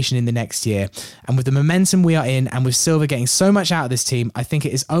operation in the next year. And with the momentum we are in, and with Silva getting so much out of this team, I think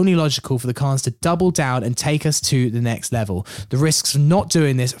it is only logical for the Khans to double down and take us to the next level. The risks of not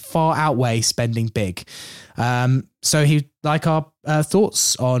doing this far outweigh spending big. So he'd like our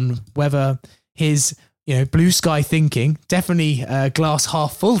thoughts on whether his blue sky thinking, definitely glass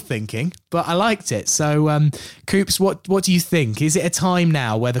half full thinking, but I liked it. So, Coops, what do you think? Is it a time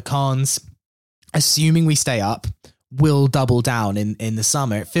now where the Khans, assuming we stay up, will double down in the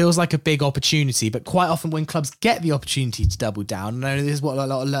summer? It feels like a big opportunity, but quite often when clubs get the opportunity to double down, and I know this is what a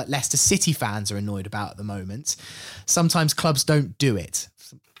lot of Leicester City fans are annoyed about at the moment, sometimes clubs don't do it.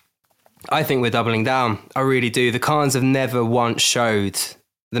 I think we're doubling down. I really do. The Khans have never once showed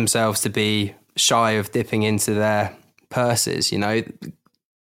themselves to be shy of dipping into their purses.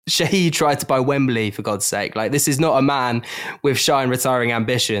 Shahid tried to buy Wembley, for God's sake. Like, this is not a man with shy and retiring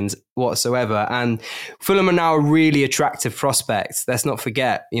ambitions whatsoever. And Fulham are now a really attractive prospect. Let's not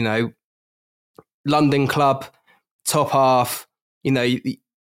forget, London club, top half,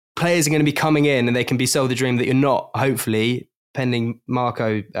 players are going to be coming in and they can be sold the dream that you're not, hopefully, pending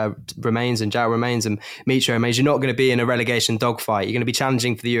Marco remains and João remains and Mitro remains, you're not going to be in a relegation dogfight. You're going to be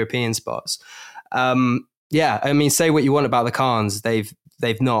challenging for the European spots. Say what you want about the Khans.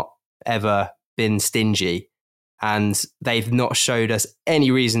 They've not ever been stingy, and they've not showed us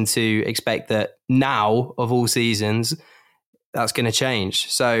any reason to expect that now, of all seasons, that's going to change.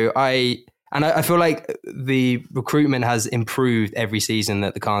 So I feel like the recruitment has improved every season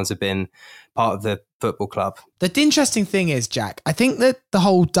that the Khans have been part of the football club. The interesting thing is, Jack, I think that the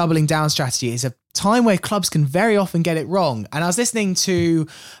whole doubling down strategy is a time where clubs can very often get it wrong. And I was listening to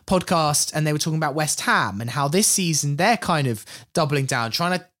a podcast and they were talking about West Ham and how this season they're kind of doubling down,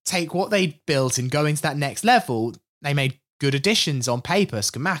 trying to take what they built and go into that next level. They made good additions on paper,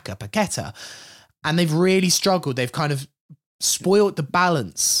 Scamacca, Paqueta, and they've really struggled. They've kind of spoiled the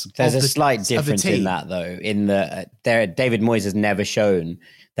balance. There's a slight difference in that, though, in that David Moyes has never shown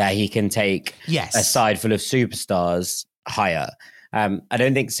that he can take a side full of superstars higher. I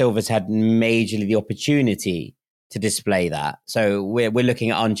don't think Silva's had majorly the opportunity to display that. So we're looking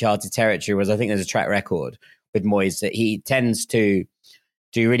at uncharted territory, whereas I think there's a track record with Moyes that he tends to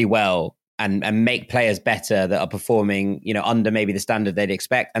do really well and make players better that are performing, under maybe the standard they'd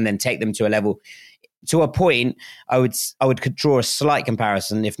expect, and then take them to a level. To a point, I would draw a slight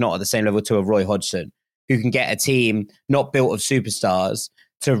comparison, if not at the same level, to a Roy Hodgson, who can get a team not built of superstars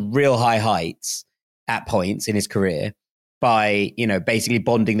to real high heights at points in his career by, basically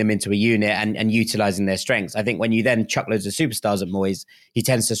bonding them into a unit and utilizing their strengths. I think when you then chuck loads of superstars at Moyes, he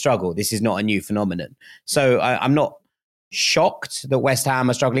tends to struggle. This is not a new phenomenon. So I'm not shocked that West Ham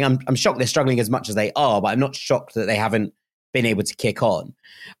are struggling. I'm shocked they're struggling as much as they are, but I'm not shocked that they haven't been able to kick on.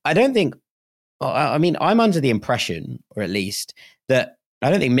 I'm under the impression, or at least, that I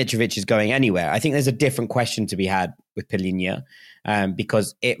don't think Mitrovic is going anywhere. I think there's a different question to be had with Palhinha,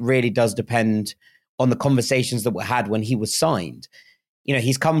 because it really does depend on the conversations that were had when he was signed.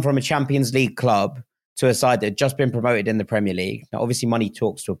 He's come from a Champions League club to a side that had just been promoted in the Premier League. Now, obviously, money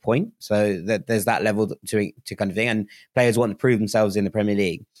talks to a point, so that there's that level to kind of thing, and players want to prove themselves in the Premier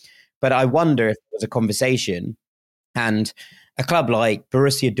League. But I wonder if there was a conversation, and a club like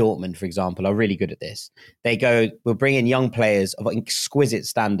Borussia Dortmund, for example, are really good at this. They go, we'll bring in young players of exquisite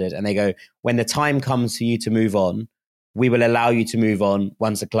standard, and they go, when the time comes for you to move on, we will allow you to move on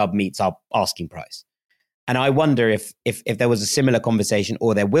once the club meets our asking price. And I wonder if there was a similar conversation,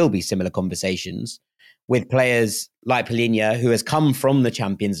 or there will be similar conversations with players like Palhinha, who has come from the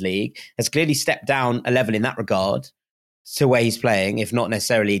Champions League, has clearly stepped down a level in that regard to where he's playing, if not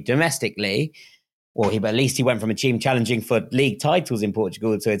necessarily domestically. But at least he went from a team challenging for league titles in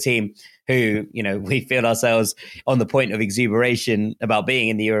Portugal to a team who, we feel ourselves on the point of exuberation about being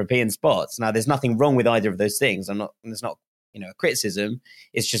in the European spots. Now, there's nothing wrong with either of those things. There's not, a criticism.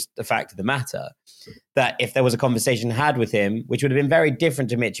 It's just the fact of the matter that if there was a conversation had with him, which would have been very different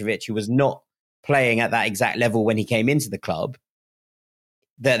to Mitrovic, who was not playing at that exact level when he came into the club,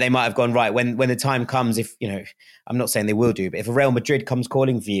 that they might have gone, right, when the time comes, if, I'm not saying they will do, but if a Real Madrid comes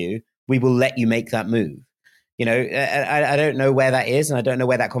calling for you, we will let you make that move. I don't know where that is, and I don't know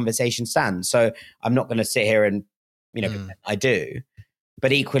where that conversation stands. So I'm not going to sit here and, I do.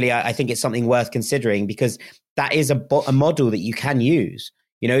 But equally, I think it's something worth considering, because that is a model that you can use,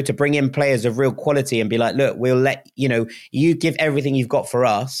 to bring in players of real quality and be like, look, we'll let, you give everything you've got for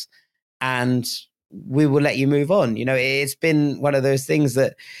us, and we will let you move on. It's been one of those things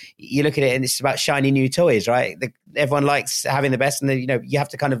that you look at it and it's about shiny new toys, right? Everyone likes having the best, and then, you have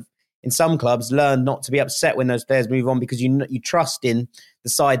to kind of, in some clubs, learn not to be upset when those players move on, because you trust in the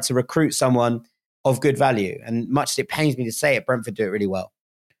side to recruit someone of good value. And much as it pains me to say it, Brentford do it really well.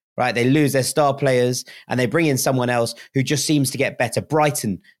 Right, they lose their star players and they bring in someone else who just seems to get better.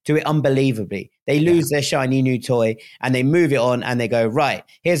 Brighton do it unbelievably. They lose their shiny new toy and they move it on and they go, right,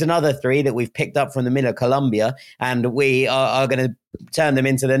 here's another 3 that we've picked up from the middle of Colombia, and we are going to turn them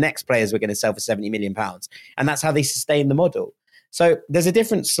into the next players we're going to sell for £70 million. And that's how they sustain the model. So there's a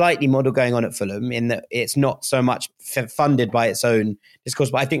different slightly model going on at Fulham in that it's not so much funded by its own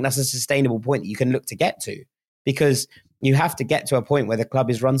discourse, but I think that's a sustainable point that you can look to get to, because you have to get to a point where the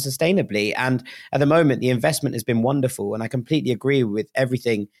club is run sustainably. And at the moment, the investment has been wonderful. And I completely agree with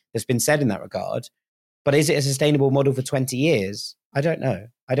everything that's been said in that regard. But is it a sustainable model for 20 years? I don't know.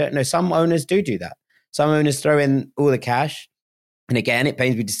 Some owners do that. Some owners throw in all the cash. And again, it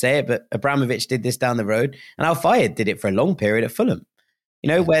pains me to say it, but Abramovich did this down the road. And Al Fayed did it for a long period at Fulham,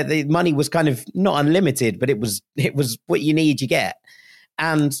 where the money was kind of not unlimited, but it was what you need, you get.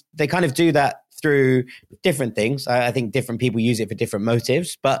 And they kind of do that through different things. I think different people use it for different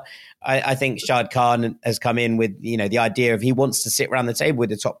motives, but I think Shad Khan has come in with, the idea of he wants to sit around the table with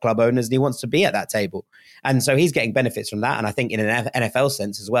the top club owners and he wants to be at that table. And so he's getting benefits from that. And I think in an NFL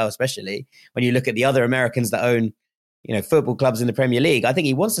sense as well, especially when you look at the other Americans that own, football clubs in the Premier League, I think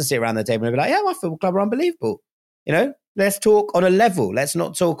he wants to sit around the table and be like, yeah, my football club are unbelievable. Let's talk on a level. Let's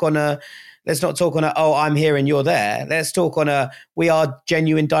not talk on a, oh, I'm here and you're there. Let's talk on a, we are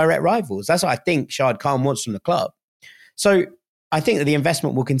genuine direct rivals. That's what I think Shad Khan wants from the club. So I think that the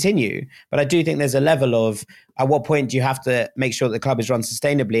investment will continue, but I do think there's a level of at what point do you have to make sure that the club is run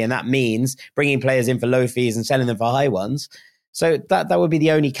sustainably? And that means bringing players in for low fees and selling them for high ones. So that would be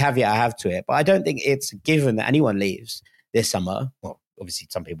the only caveat I have to it. But I don't think it's given that anyone leaves this summer. Well, obviously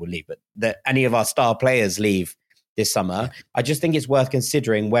some people leave, but that any of our star players leave this summer. I just think it's worth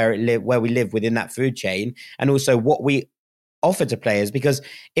considering where we live within that food chain, and also what we offer to players. Because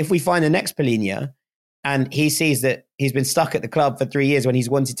if we find the next Palhinha and he sees that he's been stuck at the club for 3 years when he's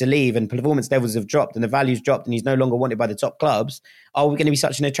wanted to leave and performance levels have dropped and the value's dropped and he's no longer wanted by the top clubs, are we going to be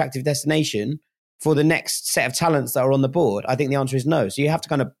such an attractive destination for the next set of talents that are on the board? I think the answer is no. So you have to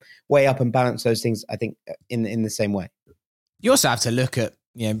kind of weigh up and balance those things, I think, in the same way. You also have to look at,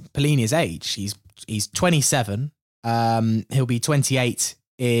 Palhinha's age. He's 27. He'll be 28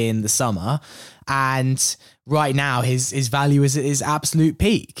 in the summer, and right now his value is at his absolute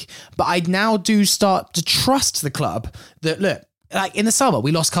peak. But I now do start to trust the club that, look, like in the summer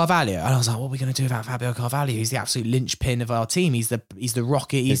we lost Carvalho, and I was like, what are we going to do about Fabio Carvalho? He's the absolute linchpin of our team. He's the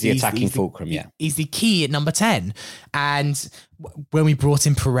rocket. He's the attacking fulcrum. He's the key at number 10. And when we brought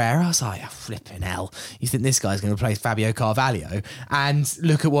in Pereira, I was like, oh, flipping hell. You think this guy's going to replace Fabio Carvalho? And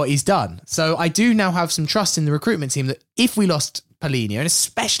look at what he's done. So I do now have some trust in the recruitment team that if we lost Palhinha, and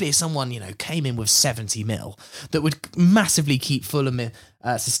especially if someone, came in with 70 mil, that would massively keep Fulham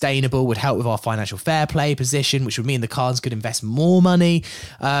sustainable, would help with our financial fair play position, which would mean the Khans could invest more money.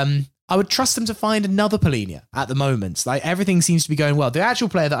 I would trust them to find another Palhinha at the moment. Like, everything seems to be going well. The actual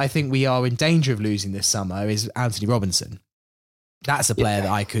player that I think we are in danger of losing this summer is Anthony Robinson. That's a player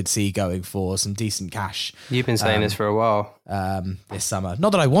that I could see going for some decent cash. You've been saying this for a while. This summer.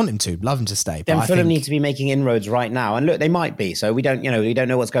 Not that I want him to. Love him to stay. Then Fulham need to be making inroads right now. And look, they might be. So we don't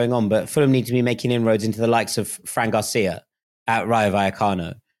know what's going on. But Fulham need to be making inroads into the likes of Fran Garcia at Rayo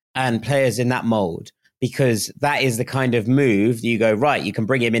Vallecano and players in that mould. Because that is the kind of move that you go, right, you can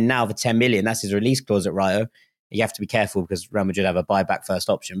bring him in now for 10 million. That's his release clause at Rayo. You have to be careful because Real Madrid have a buyback first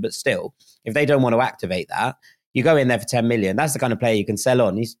option. But still, if they don't want to activate that, you go in there for 10 million. That's the kind of player you can sell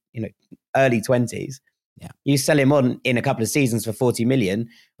on. He's, early 20s. Yeah. You sell him on in a couple of seasons for 40 million.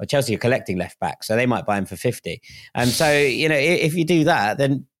 Well, Chelsea are collecting left back, so they might buy him for 50. And so, if you do that,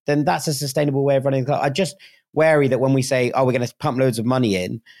 then that's a sustainable way of running the club. I'm just wary that when we say, oh, we're going to pump loads of money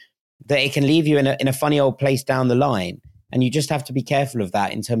in, that it can leave you in a funny old place down the line. And you just have to be careful of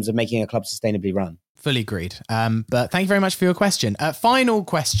that in terms of making a club sustainably run. Fully agreed. But thank you very much for your question. Final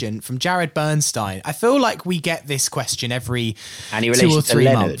question from Jared Bernstein. I feel like we get this question every 2 or 3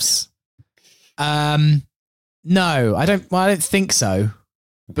 months. No, I don't think so.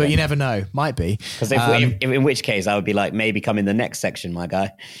 But you never know. Might be. Because in which case I would be like, maybe come in the next section, my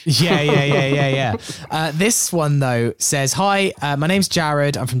guy. Yeah. This one, though, says, hi, my name's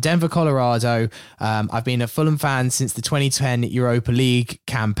Jared. I'm from Denver, Colorado. I've been a Fulham fan since the 2010 Europa League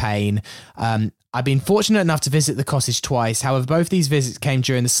campaign. I've been fortunate enough to visit the cottage twice. However, both these visits came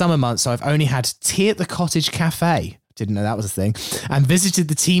during the summer months, so I've only had tea at the cottage cafe. Didn't know that was a thing. And visited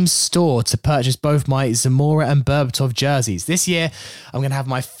the team's store to purchase both my Zamora and Berbatov jerseys. This year, I'm going to have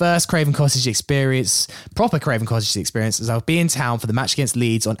my first Craven Cottage experience, proper Craven Cottage experience, as I'll be in town for the match against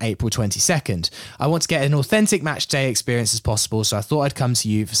Leeds on April 22nd. I want to get an authentic match day experience as possible, so I thought I'd come to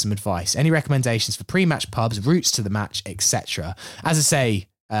you for some advice. Any recommendations for pre-match pubs, routes to the match, etc.? As I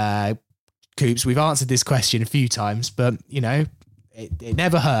say, Coops, we've answered this question a few times, but, you know, it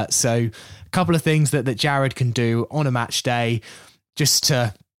never hurts. So a couple of things that Jared can do on a match day just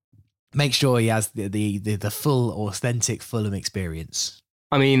to make sure he has the full authentic Fulham experience.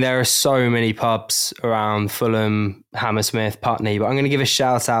 I mean, there are so many pubs around Fulham, Hammersmith, Putney, but I'm going to give a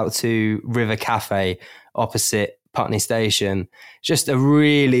shout out to River Cafe opposite Putney Station. Just a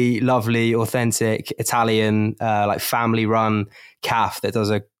really lovely, authentic Italian, like family-run cafe that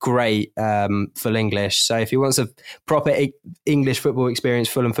does a great full English. So if you want a proper English football experience,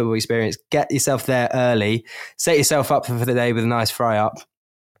 Fulham football experience, get yourself there early, set yourself up for the day with a nice fry-up,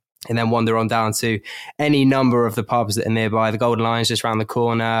 and then wander on down to any number of the pubs that are nearby. The Golden Lion's just around the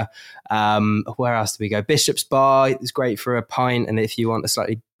corner. Where else do we go? Bishop's Bar is great for a pint. And if you want a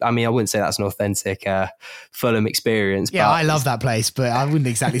slightly, I mean, I wouldn't say that's an authentic Fulham experience. Yeah, I love that place, but I wouldn't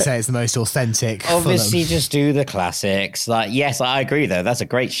exactly say it's the most authentic. Obviously, just do the classics. Like, yes, I agree, though. That's a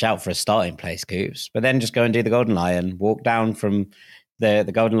great shout for a starting place, Coops. But then just go and do the Golden Lion, walk down from the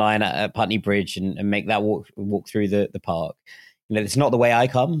Golden Lion at Putney Bridge and make that walk through the park. You know, it's not the way I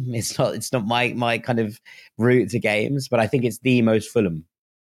come. It's not my kind of route to games, but I think it's the most Fulham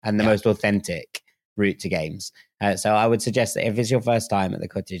and the most authentic route to games. So I would suggest that if it's your first time at the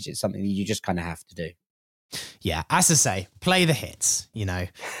Cottage, it's something that you just kind of have to do. Yeah, as I say, play the hits, you know.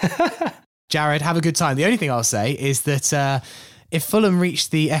 Jared, have a good time. The only thing I'll say is that if Fulham reach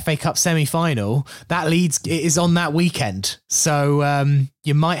the FA Cup semi-final, that Leeds is on that weekend. So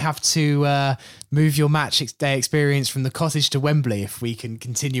you might have to move your match day experience from the Cottage to Wembley if we can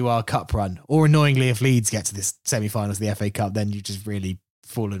continue our cup run. Or annoyingly, if Leeds get to this semi-finals of the FA Cup, then you just really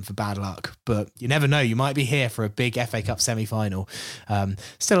fallen for bad luck. But you never know, you might be here for a big FA Cup semi-final.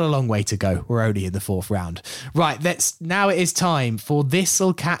 Still a long way to go. We're only in the fourth round. Right, now it is time for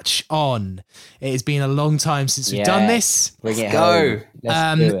This'll Catch On. It has been a long time since we've done this. Let's go.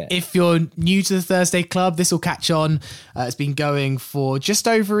 Let's do it. If you're new to the Thursday Club, This'll Catch On. It's been going for just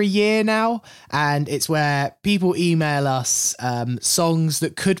over a year now, and it's where people email us songs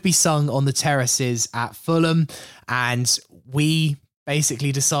that could be sung on the terraces at Fulham, and we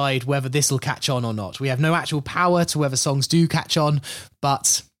basically decide whether this will catch on or not. We have no actual power to whether songs do catch on,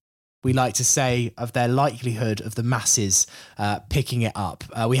 but we like to say of their likelihood of the masses picking it up.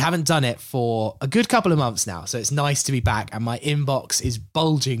 We haven't done it for a good couple of months now, so it's nice to be back, and my inbox is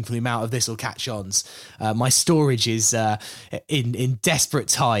bulging for the amount of This'll Catch Ons. My storage is in desperate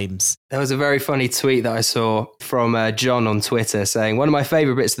times. There was a very funny tweet that I saw from John on Twitter saying, one of my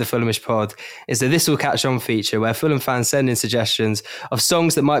favourite bits of the Fulhamish pod is the This'll Catch On feature, where Fulham fans send in suggestions of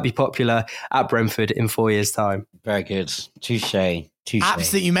songs that might be popular at Brentford in 4 years' time. Very good. Touche.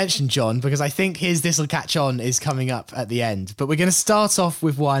 Apps that you mentioned, John, because I think his This'll Catch On is coming up at the end. But we're going to start off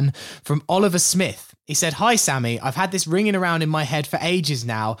with one from Oliver Smith. He said, "Hi, Sammy. I've had this ringing around in my head for ages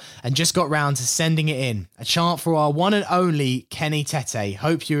now and just got round to sending it in. A chant for our one and only Kenny Tete.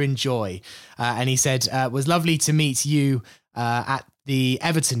 Hope you enjoy." And he said, "Was lovely to meet you at the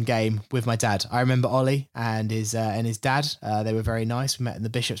Everton game with my dad." I remember Ollie and his dad. They were very nice. We met in the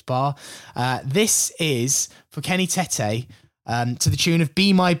Bishop's Bar. This is for Kenny Tete, to the tune of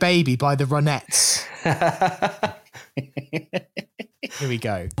 "Be My Baby" by the Ronettes. Here we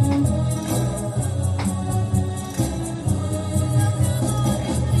go.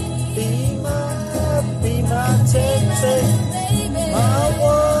 Be my Tete, my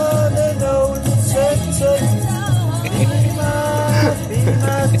one and only Tete. Be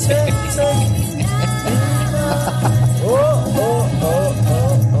my Tete, oh, oh, oh,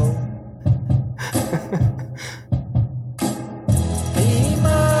 oh, oh. Be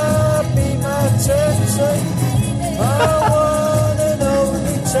my Tete, my one and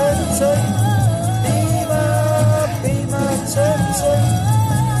only Tete. Be my Tete.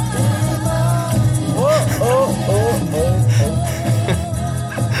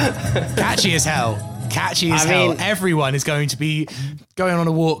 Catchy as hell. Catchy as hell. Everyone is going to be going on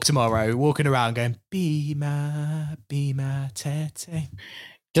a walk tomorrow, walking around going, be my Tete.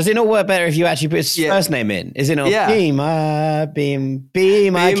 Does it not work better if you actually put his first name in? Is it not be my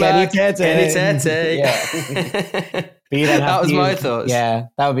Kenny Tete? Kenny Tete. Yeah. But you don't have that was my thoughts. Yeah,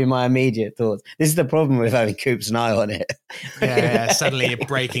 that would be my immediate thoughts. This is the problem with having Coops and I on it. Suddenly you're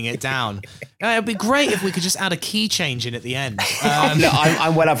breaking it down. It'd be great if we could just add a key change in at the end. Look,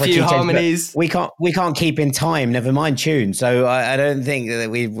 I'm well up for a key harmonies. Change. We can't keep in time. Never mind tune. So I don't think that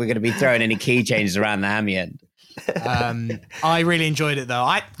we're going to be throwing any key changes around the hammy end. I really enjoyed it though.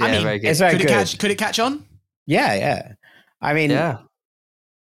 I mean, it's very good. Could it catch on? Yeah. I mean,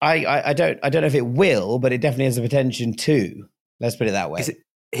 I don't know if it will, but it definitely has the potential to. Let's put it that way.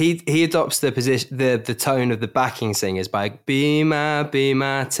 He adopts the position, the tone of the backing singers by be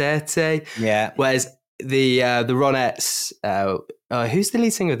my tete. Yeah. Whereas the Ronettes, who's the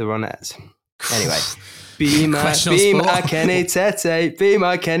lead singer of the Ronettes? Anyway, be my Kenny Tete, be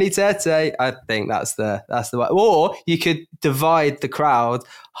my Kenny Tete. I think that's the way. Or you could divide the crowd.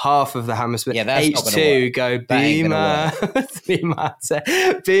 Half of the hammer split. Yeah, that's H2 go be my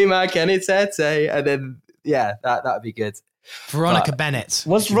Kenny Tete, and then that would be good. Veronica Bennett.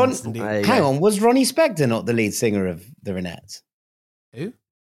 Was Ronnie Spector not the lead singer of the Ronettes? Who?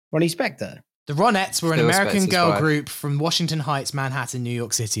 Ronnie Spector. The Ronettes were an American girl group from Washington Heights, Manhattan, New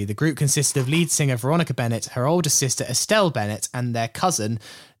York City. The group consisted of lead singer Veronica Bennett, her older sister Estelle Bennett, and their cousin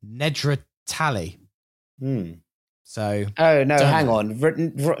Nedra Talley. So, oh no, hang on,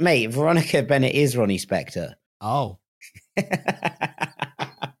 mate. Veronica Bennett is Ronnie Spector. Oh,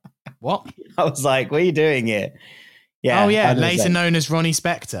 what? I was like, what are you doing here? Yeah. Oh yeah, later known as Ronnie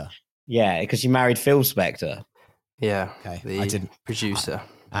Spector. Yeah, because she married Phil Spector. Yeah. Okay. I didn't producer.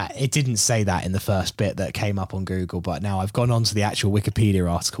 It didn't say that in the first bit that came up on Google, but now I've gone on to the actual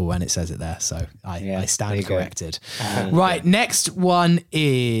Wikipedia article and it says it there, so I stand corrected. Right, next one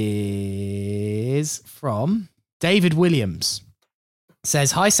is from David Williams.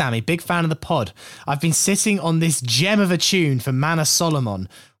 Says, hi Sammy, big fan of the pod. I've been sitting on this gem of a tune for Manor Solomon,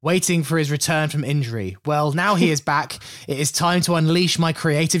 waiting for his return from injury. Well, now he is back. It is time to unleash my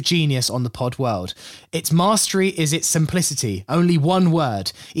creative genius on the pod world. Its mastery is its simplicity. Only one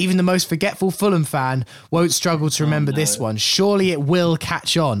word. Even the most forgetful Fulham fan won't struggle to remember this one. Surely it will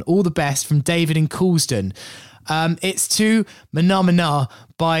catch on. All the best from David in Coulsdon. It's to Mana Mana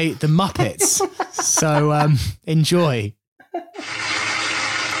by the Muppets. So enjoy.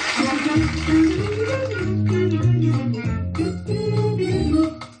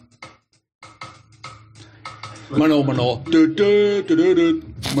 Mano mano do do do do do.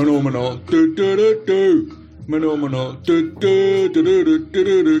 Mano mano do do do do. Mano mano do do do do do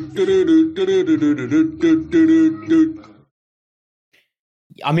do.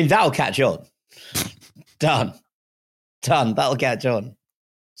 I mean, that'll catch on. Done. That'll catch on.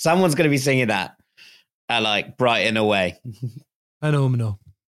 Someone's going to be singing that at like Brighton away. Mano. Mano.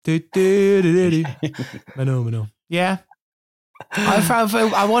 Yeah. When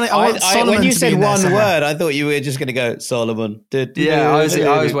you said one word, I thought you were just going to go Solomon. Yeah, I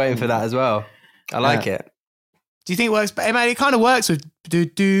was waiting for that as well. I like it. Do you think it works? It kind of works with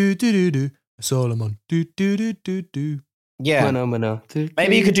Solomon. Yeah. Mano.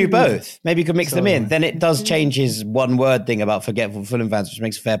 Maybe you could do both. Maybe you could mix them in. Then it does change his one word thing about forgetful Fulham fans, which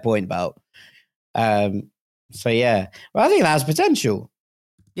makes a fair point about. So yeah, well, I think that has potential.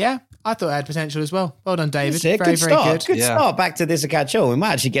 Yeah, I thought it had potential as well. Well done, David. Very good start. Good start. Back to this catch-all. We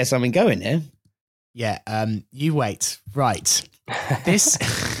might actually get something going here. Yeah. You wait. Right. This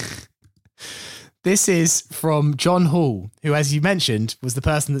is from John Hall, who, as you mentioned, was the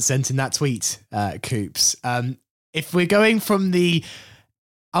person that sent in that tweet. Coops. If we're going from the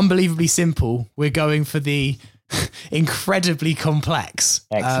unbelievably simple, we're going for the incredibly complex.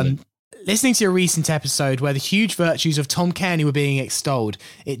 Excellent. Listening to your recent episode where the huge virtues of Tom Kearney were being extolled,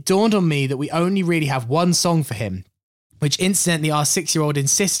 it dawned on me that we only really have one song for him, which incidentally our 6-year-old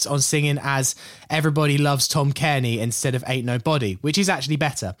insists on singing as Everybody Loves Tom Kearney instead of Ain't Nobody, which is actually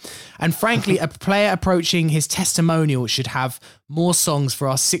better. And frankly, a player approaching his testimonial should have more songs for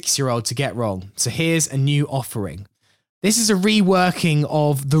our 6-year-old to get wrong. So here's a new offering. This is a reworking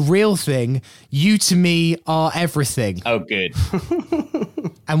of The Real Thing, You to Me Are Everything. Oh, good.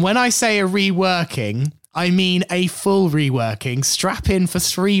 And when I say a reworking, I mean a full reworking. Strap in for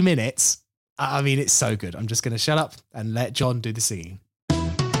 3 minutes. I mean, it's so good. I'm just going to shut up and let John do the singing.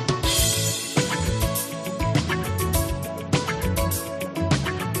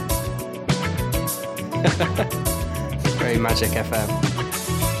 Very Magic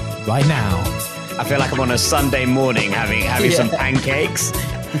FM. Right now. I feel like I'm on a Sunday morning having some pancakes.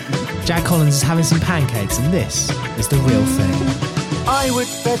 Jack Collins is having some pancakes, and this is The Real Thing. I would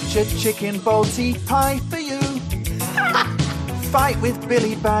fetch a chicken balti pie for you. Fight with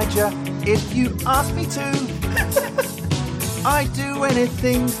Billy Badger if you ask me to. I'd do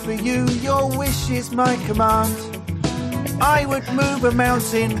anything for you, your wish is my command. I would move a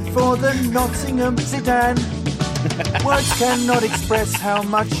mountain for the Nottingham Zidane. Words cannot express how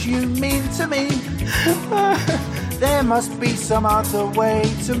much you mean to me. There must be some other way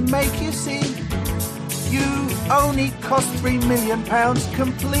to make you see. You only cost £3 million,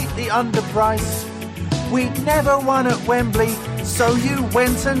 completely underpriced. We'd never won at Wembley, so you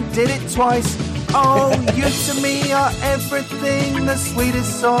went and did it twice. Oh, you to me are everything, the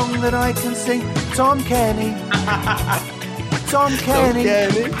sweetest song that I can sing. Tom Kenny. Tom Kenny.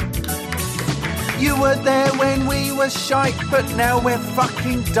 You were there when we were shite, but now we're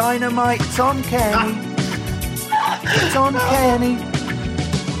fucking dynamite. Tom Kenny. Tom Kenny.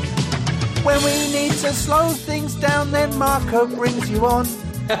 When we need to slow things down, then Marco brings you on.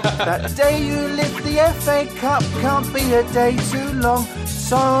 That day you lift the FA Cup can't be a day too long.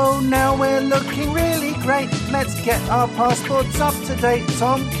 So now we're looking really great. Let's get our passports up to date.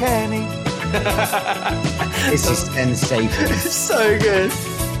 Tom Kenny. This is sensational. So good.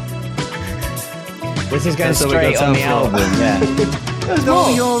 This is going straight on the album, yeah. Though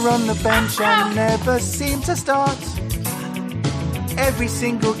you're on the bench and never seem to start, every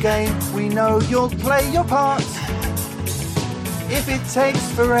single game we know you'll play your part. If it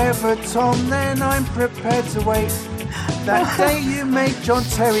takes forever, Tom, then I'm prepared to wait. That day you made John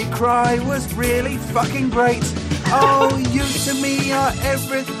Terry cry was really fucking great. Oh, you to me are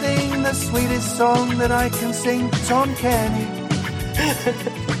everything, the sweetest song that I can sing. Tom Kenny.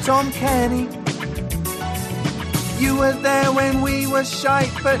 Tom Kenny. You were there when we were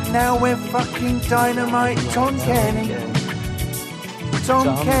shite, but now we're fucking dynamite. Tom Kenny.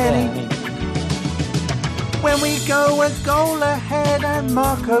 Tom Kenny. When we go a goal ahead and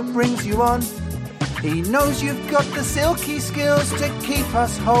Marco brings you on, he knows you've got the silky skills to keep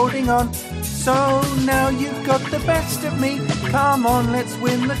us holding on. So now you've got the best of me. Come on, let's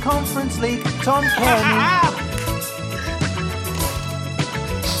win the Conference League. Tom Kenny.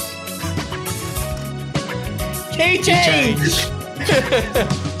 Key change.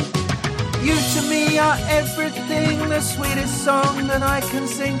 You to me are everything, the sweetest song that I can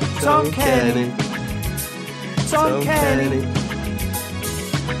sing. Tom Kenny. Tom Kenny.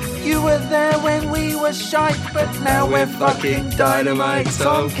 You were there when we were shite, but now we're fucking dynamite.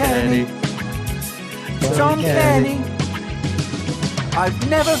 Tom Kenny. Tom Kenny. I've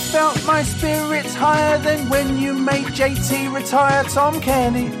never felt my spirits higher than when you made JT retire. Tom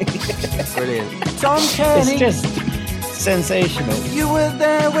Kenny. Brilliant. Tom Kenny. It's just sensational. You were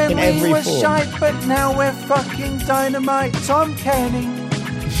there when we were form. shite, but now we're fucking dynamite. Tom Kenny.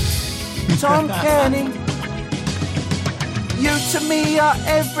 Tom Kenny. You to me are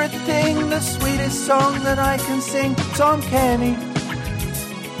everything, the sweetest song that I can sing. Tom Kenny.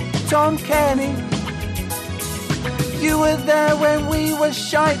 Tom Kenny. You were there when we were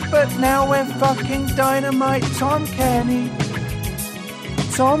shite, but now we're fucking dynamite. Tom Kenny.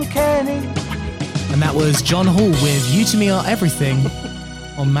 Tom Kenny. And that was John Hall with You To Me Are Everything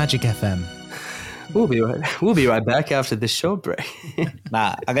on Magic FM. We'll be right back after this short break.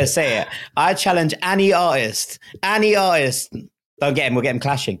 Nah, I'm going to say it. I challenge any artist, don't get him, we'll get him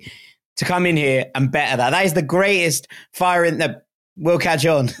clashing, to come in here and better that. That is the greatest fire in the... We'll catch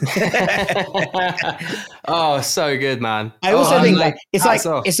on. Oh, so good, man. I also think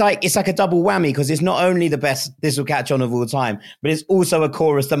it's like a double whammy, because it's not only the best This Will Catch On of all time, but it's also a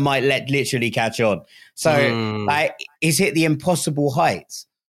chorus that might literally catch on. So he's hit the impossible heights.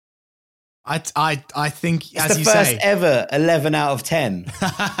 I think, it's as the you first say, ever 11 out of 10.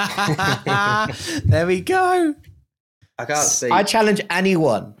 There we go. I can't see. I challenge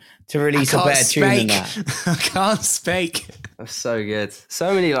anyone to release a better tune than that. I can't speak. That's so good.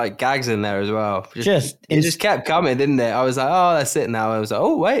 So many gags in there as well. It just kept coming, didn't it? I was like, oh, that's it now. I was like,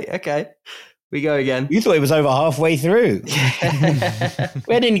 oh, wait, okay. We go again. You thought it was over halfway through. We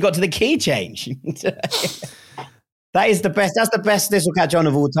hadn't even got to the key change. That is the best. That's the best This Will Catch On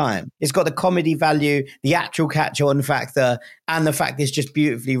of all time. It's got the comedy value, the actual catch on factor, and the fact it's just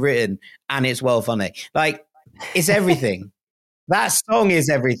beautifully written and it's well funny. It's everything. That song is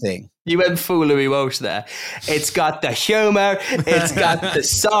everything. You went full Louis Walsh there. It's got the humor. It's got the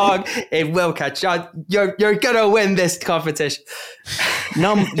song. It will catch on. You're gonna win this competition.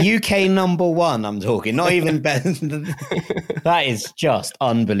 UK number one. I'm talking. Not even better. That is just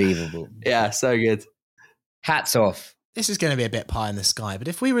unbelievable. Yeah, so good. Hats off. This is going to be a bit pie in the sky, but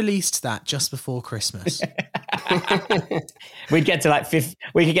if we released that just before Christmas, we'd get to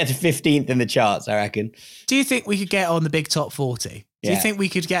we could get to 15th in the charts, I reckon. Do you think we could get on the big top 40? Do you think we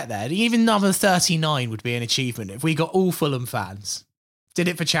could get there? Even number 39 would be an achievement if we got all Fulham fans. Did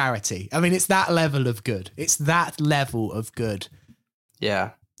it for charity. I mean, it's that level of good. It's that level of good.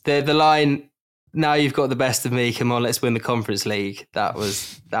 Yeah. The line, now you've got the best of me. Come on, let's win the Conference League. That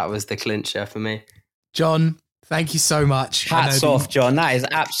was the clincher for me. John, thank you so much. Hats off, John. That is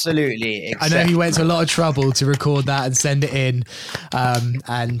absolutely acceptable. I know he went to a lot of trouble to record that and send it in.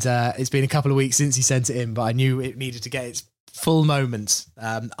 And it's been a couple of weeks since he sent it in, but I knew it needed to get its full moment,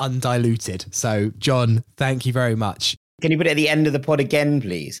 undiluted. So, John, thank you very much. Can you put it at the end of the pod again,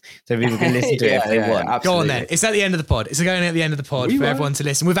 please? So people can listen to it if they want. Absolutely. Go on then. It's at the end of the pod. It's going at the end of the pod for everyone to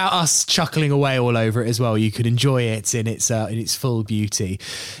listen without us chuckling away all over it as well. You could enjoy it in its full beauty.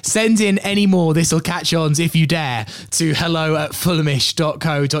 Send in any more This'll Catch Ons if you dare to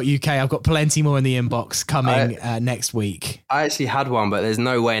hello@fulhamish.co.uk. I've got plenty more in the inbox coming next week. I actually had one, but there's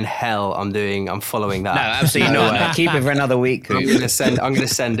no way in hell I'm following that. No, absolutely not. Keep it for another week, Coop. I'm going to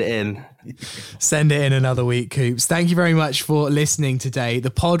send it in. Send it in another week, Coops. Thank you very much for listening today. The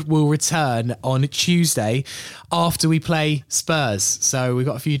pod will return on Tuesday after we play Spurs. So we've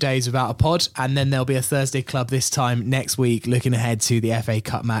got a few days without a pod, and then there'll be a Thursday Club this time next week, looking ahead to the FA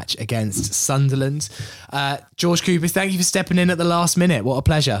Cup match against Sunderland. George Coopers, thank you for stepping in at the last minute. What a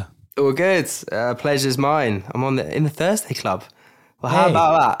pleasure. All good. Pleasure's mine. I'm in the Thursday Club. Well, how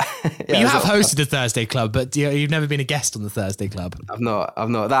about that? You have hosted the Thursday Club, but you've never been a guest on the Thursday Club. I've not.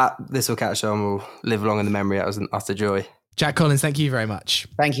 This'll Catch On will live long in the memory. That was an utter joy. Jack Collins, thank you very much.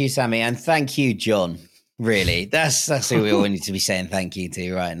 Thank you, Sammy, and thank you, John. Really, that's who we all need to be saying thank you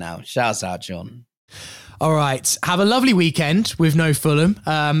to right now. Shouts out, John. All right. Have a lovely weekend with no Fulham.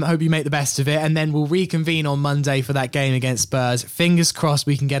 Hope you make the best of it. And then we'll reconvene on Monday for that game against Spurs. Fingers crossed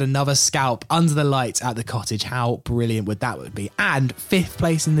we can get another scalp under the lights at the Cottage. How brilliant would that be? And 5th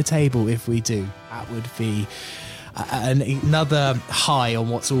place in the table if we do. That would be another high on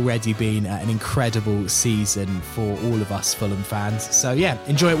what's already been an incredible season for all of us Fulham fans. So, yeah,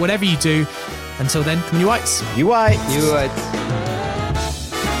 enjoy it whatever you do. Until then, come on, you Whites. You Whites. You Whites.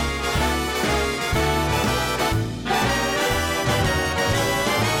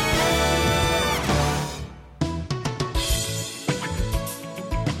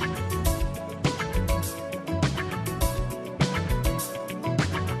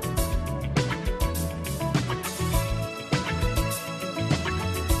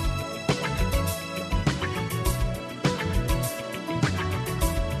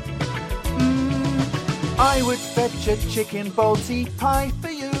 I would fetch a chicken balti pie for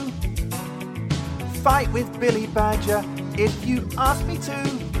you. Fight with Billy Badger if you ask me to.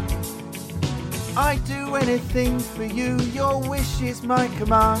 I'd do anything for you, your wish is my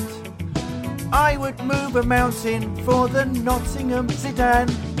command. I would move a mountain for the Nottingham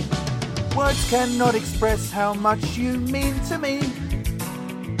Zidane. Words cannot express how much you mean to me.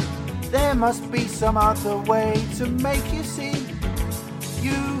 There must be some other way to make you see.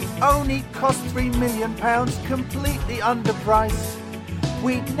 You only cost £3 million, completely underpriced.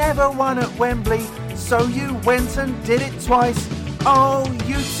 We'd never won at Wembley, so you went and did it twice. Oh,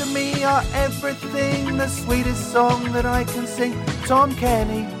 you to me are everything, the sweetest song that I can sing. Tom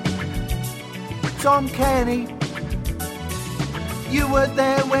Kenny, Tom Kenny. You were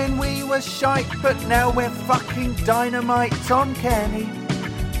there when we were shite, but now we're fucking dynamite. Tom Kenny,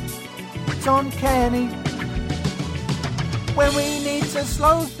 Tom Kenny. When we need to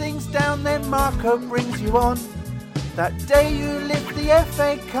slow things down, then Marco brings you on. That day you lift the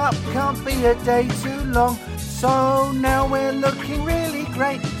FA Cup can't be a day too long. So now we're looking really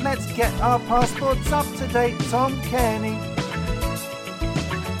great. Let's get our passports up to date. Tom Kenny.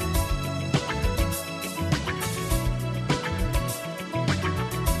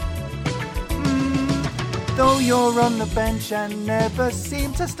 Though you're on the bench and never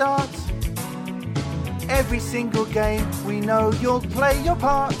seem to start, every single game we know you'll play your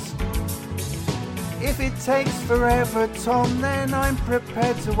part. If it takes forever, Tom, then I'm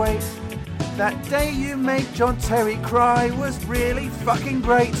prepared to wait. That day you made John Terry cry was really fucking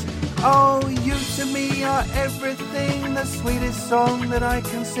great. Oh, you to me are everything, the sweetest song that I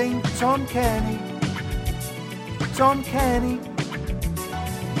can sing. Tom Kenny, Tom Kenny.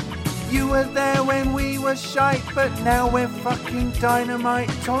 You were there when we were shite, but now we're fucking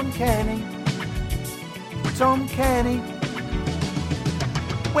dynamite. Tom Kenny, Tom Kenny.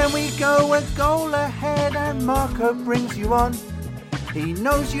 When we go a goal ahead and Marco brings you on, he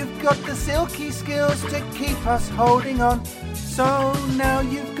knows you've got the silky skills to keep us holding on. So now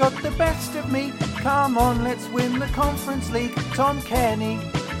you've got the best of me. Come on, let's win the Conference League. Tom Kenny.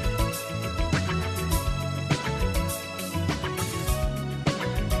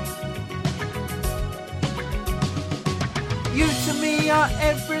 You to me are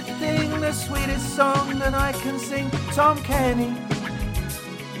everything, the sweetest song that I can sing. Tom Kenny,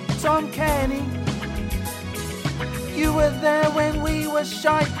 Tom Kenny. You were there when we were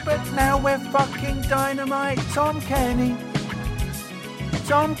shite, but now we're fucking dynamite. Tom Kenny.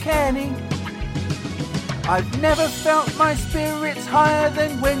 Tom Kenny. I've never felt my spirits higher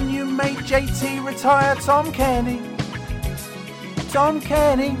than when you made JT retire. Tom Kenny. Tom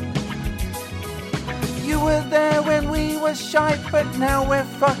Kenny. You were there when we were shite, but now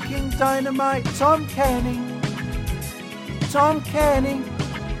we're fucking dynamite. Tom Kenny. Tom Kenny.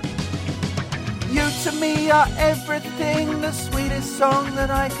 You to me are everything, the sweetest song that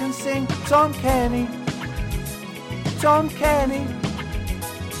I can sing. Tom Kenny. Tom Kenny.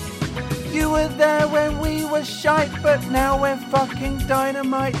 You were there when we were shite, but now we're fucking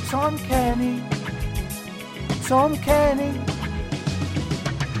dynamite. Tom Kenny. Tom Kenny.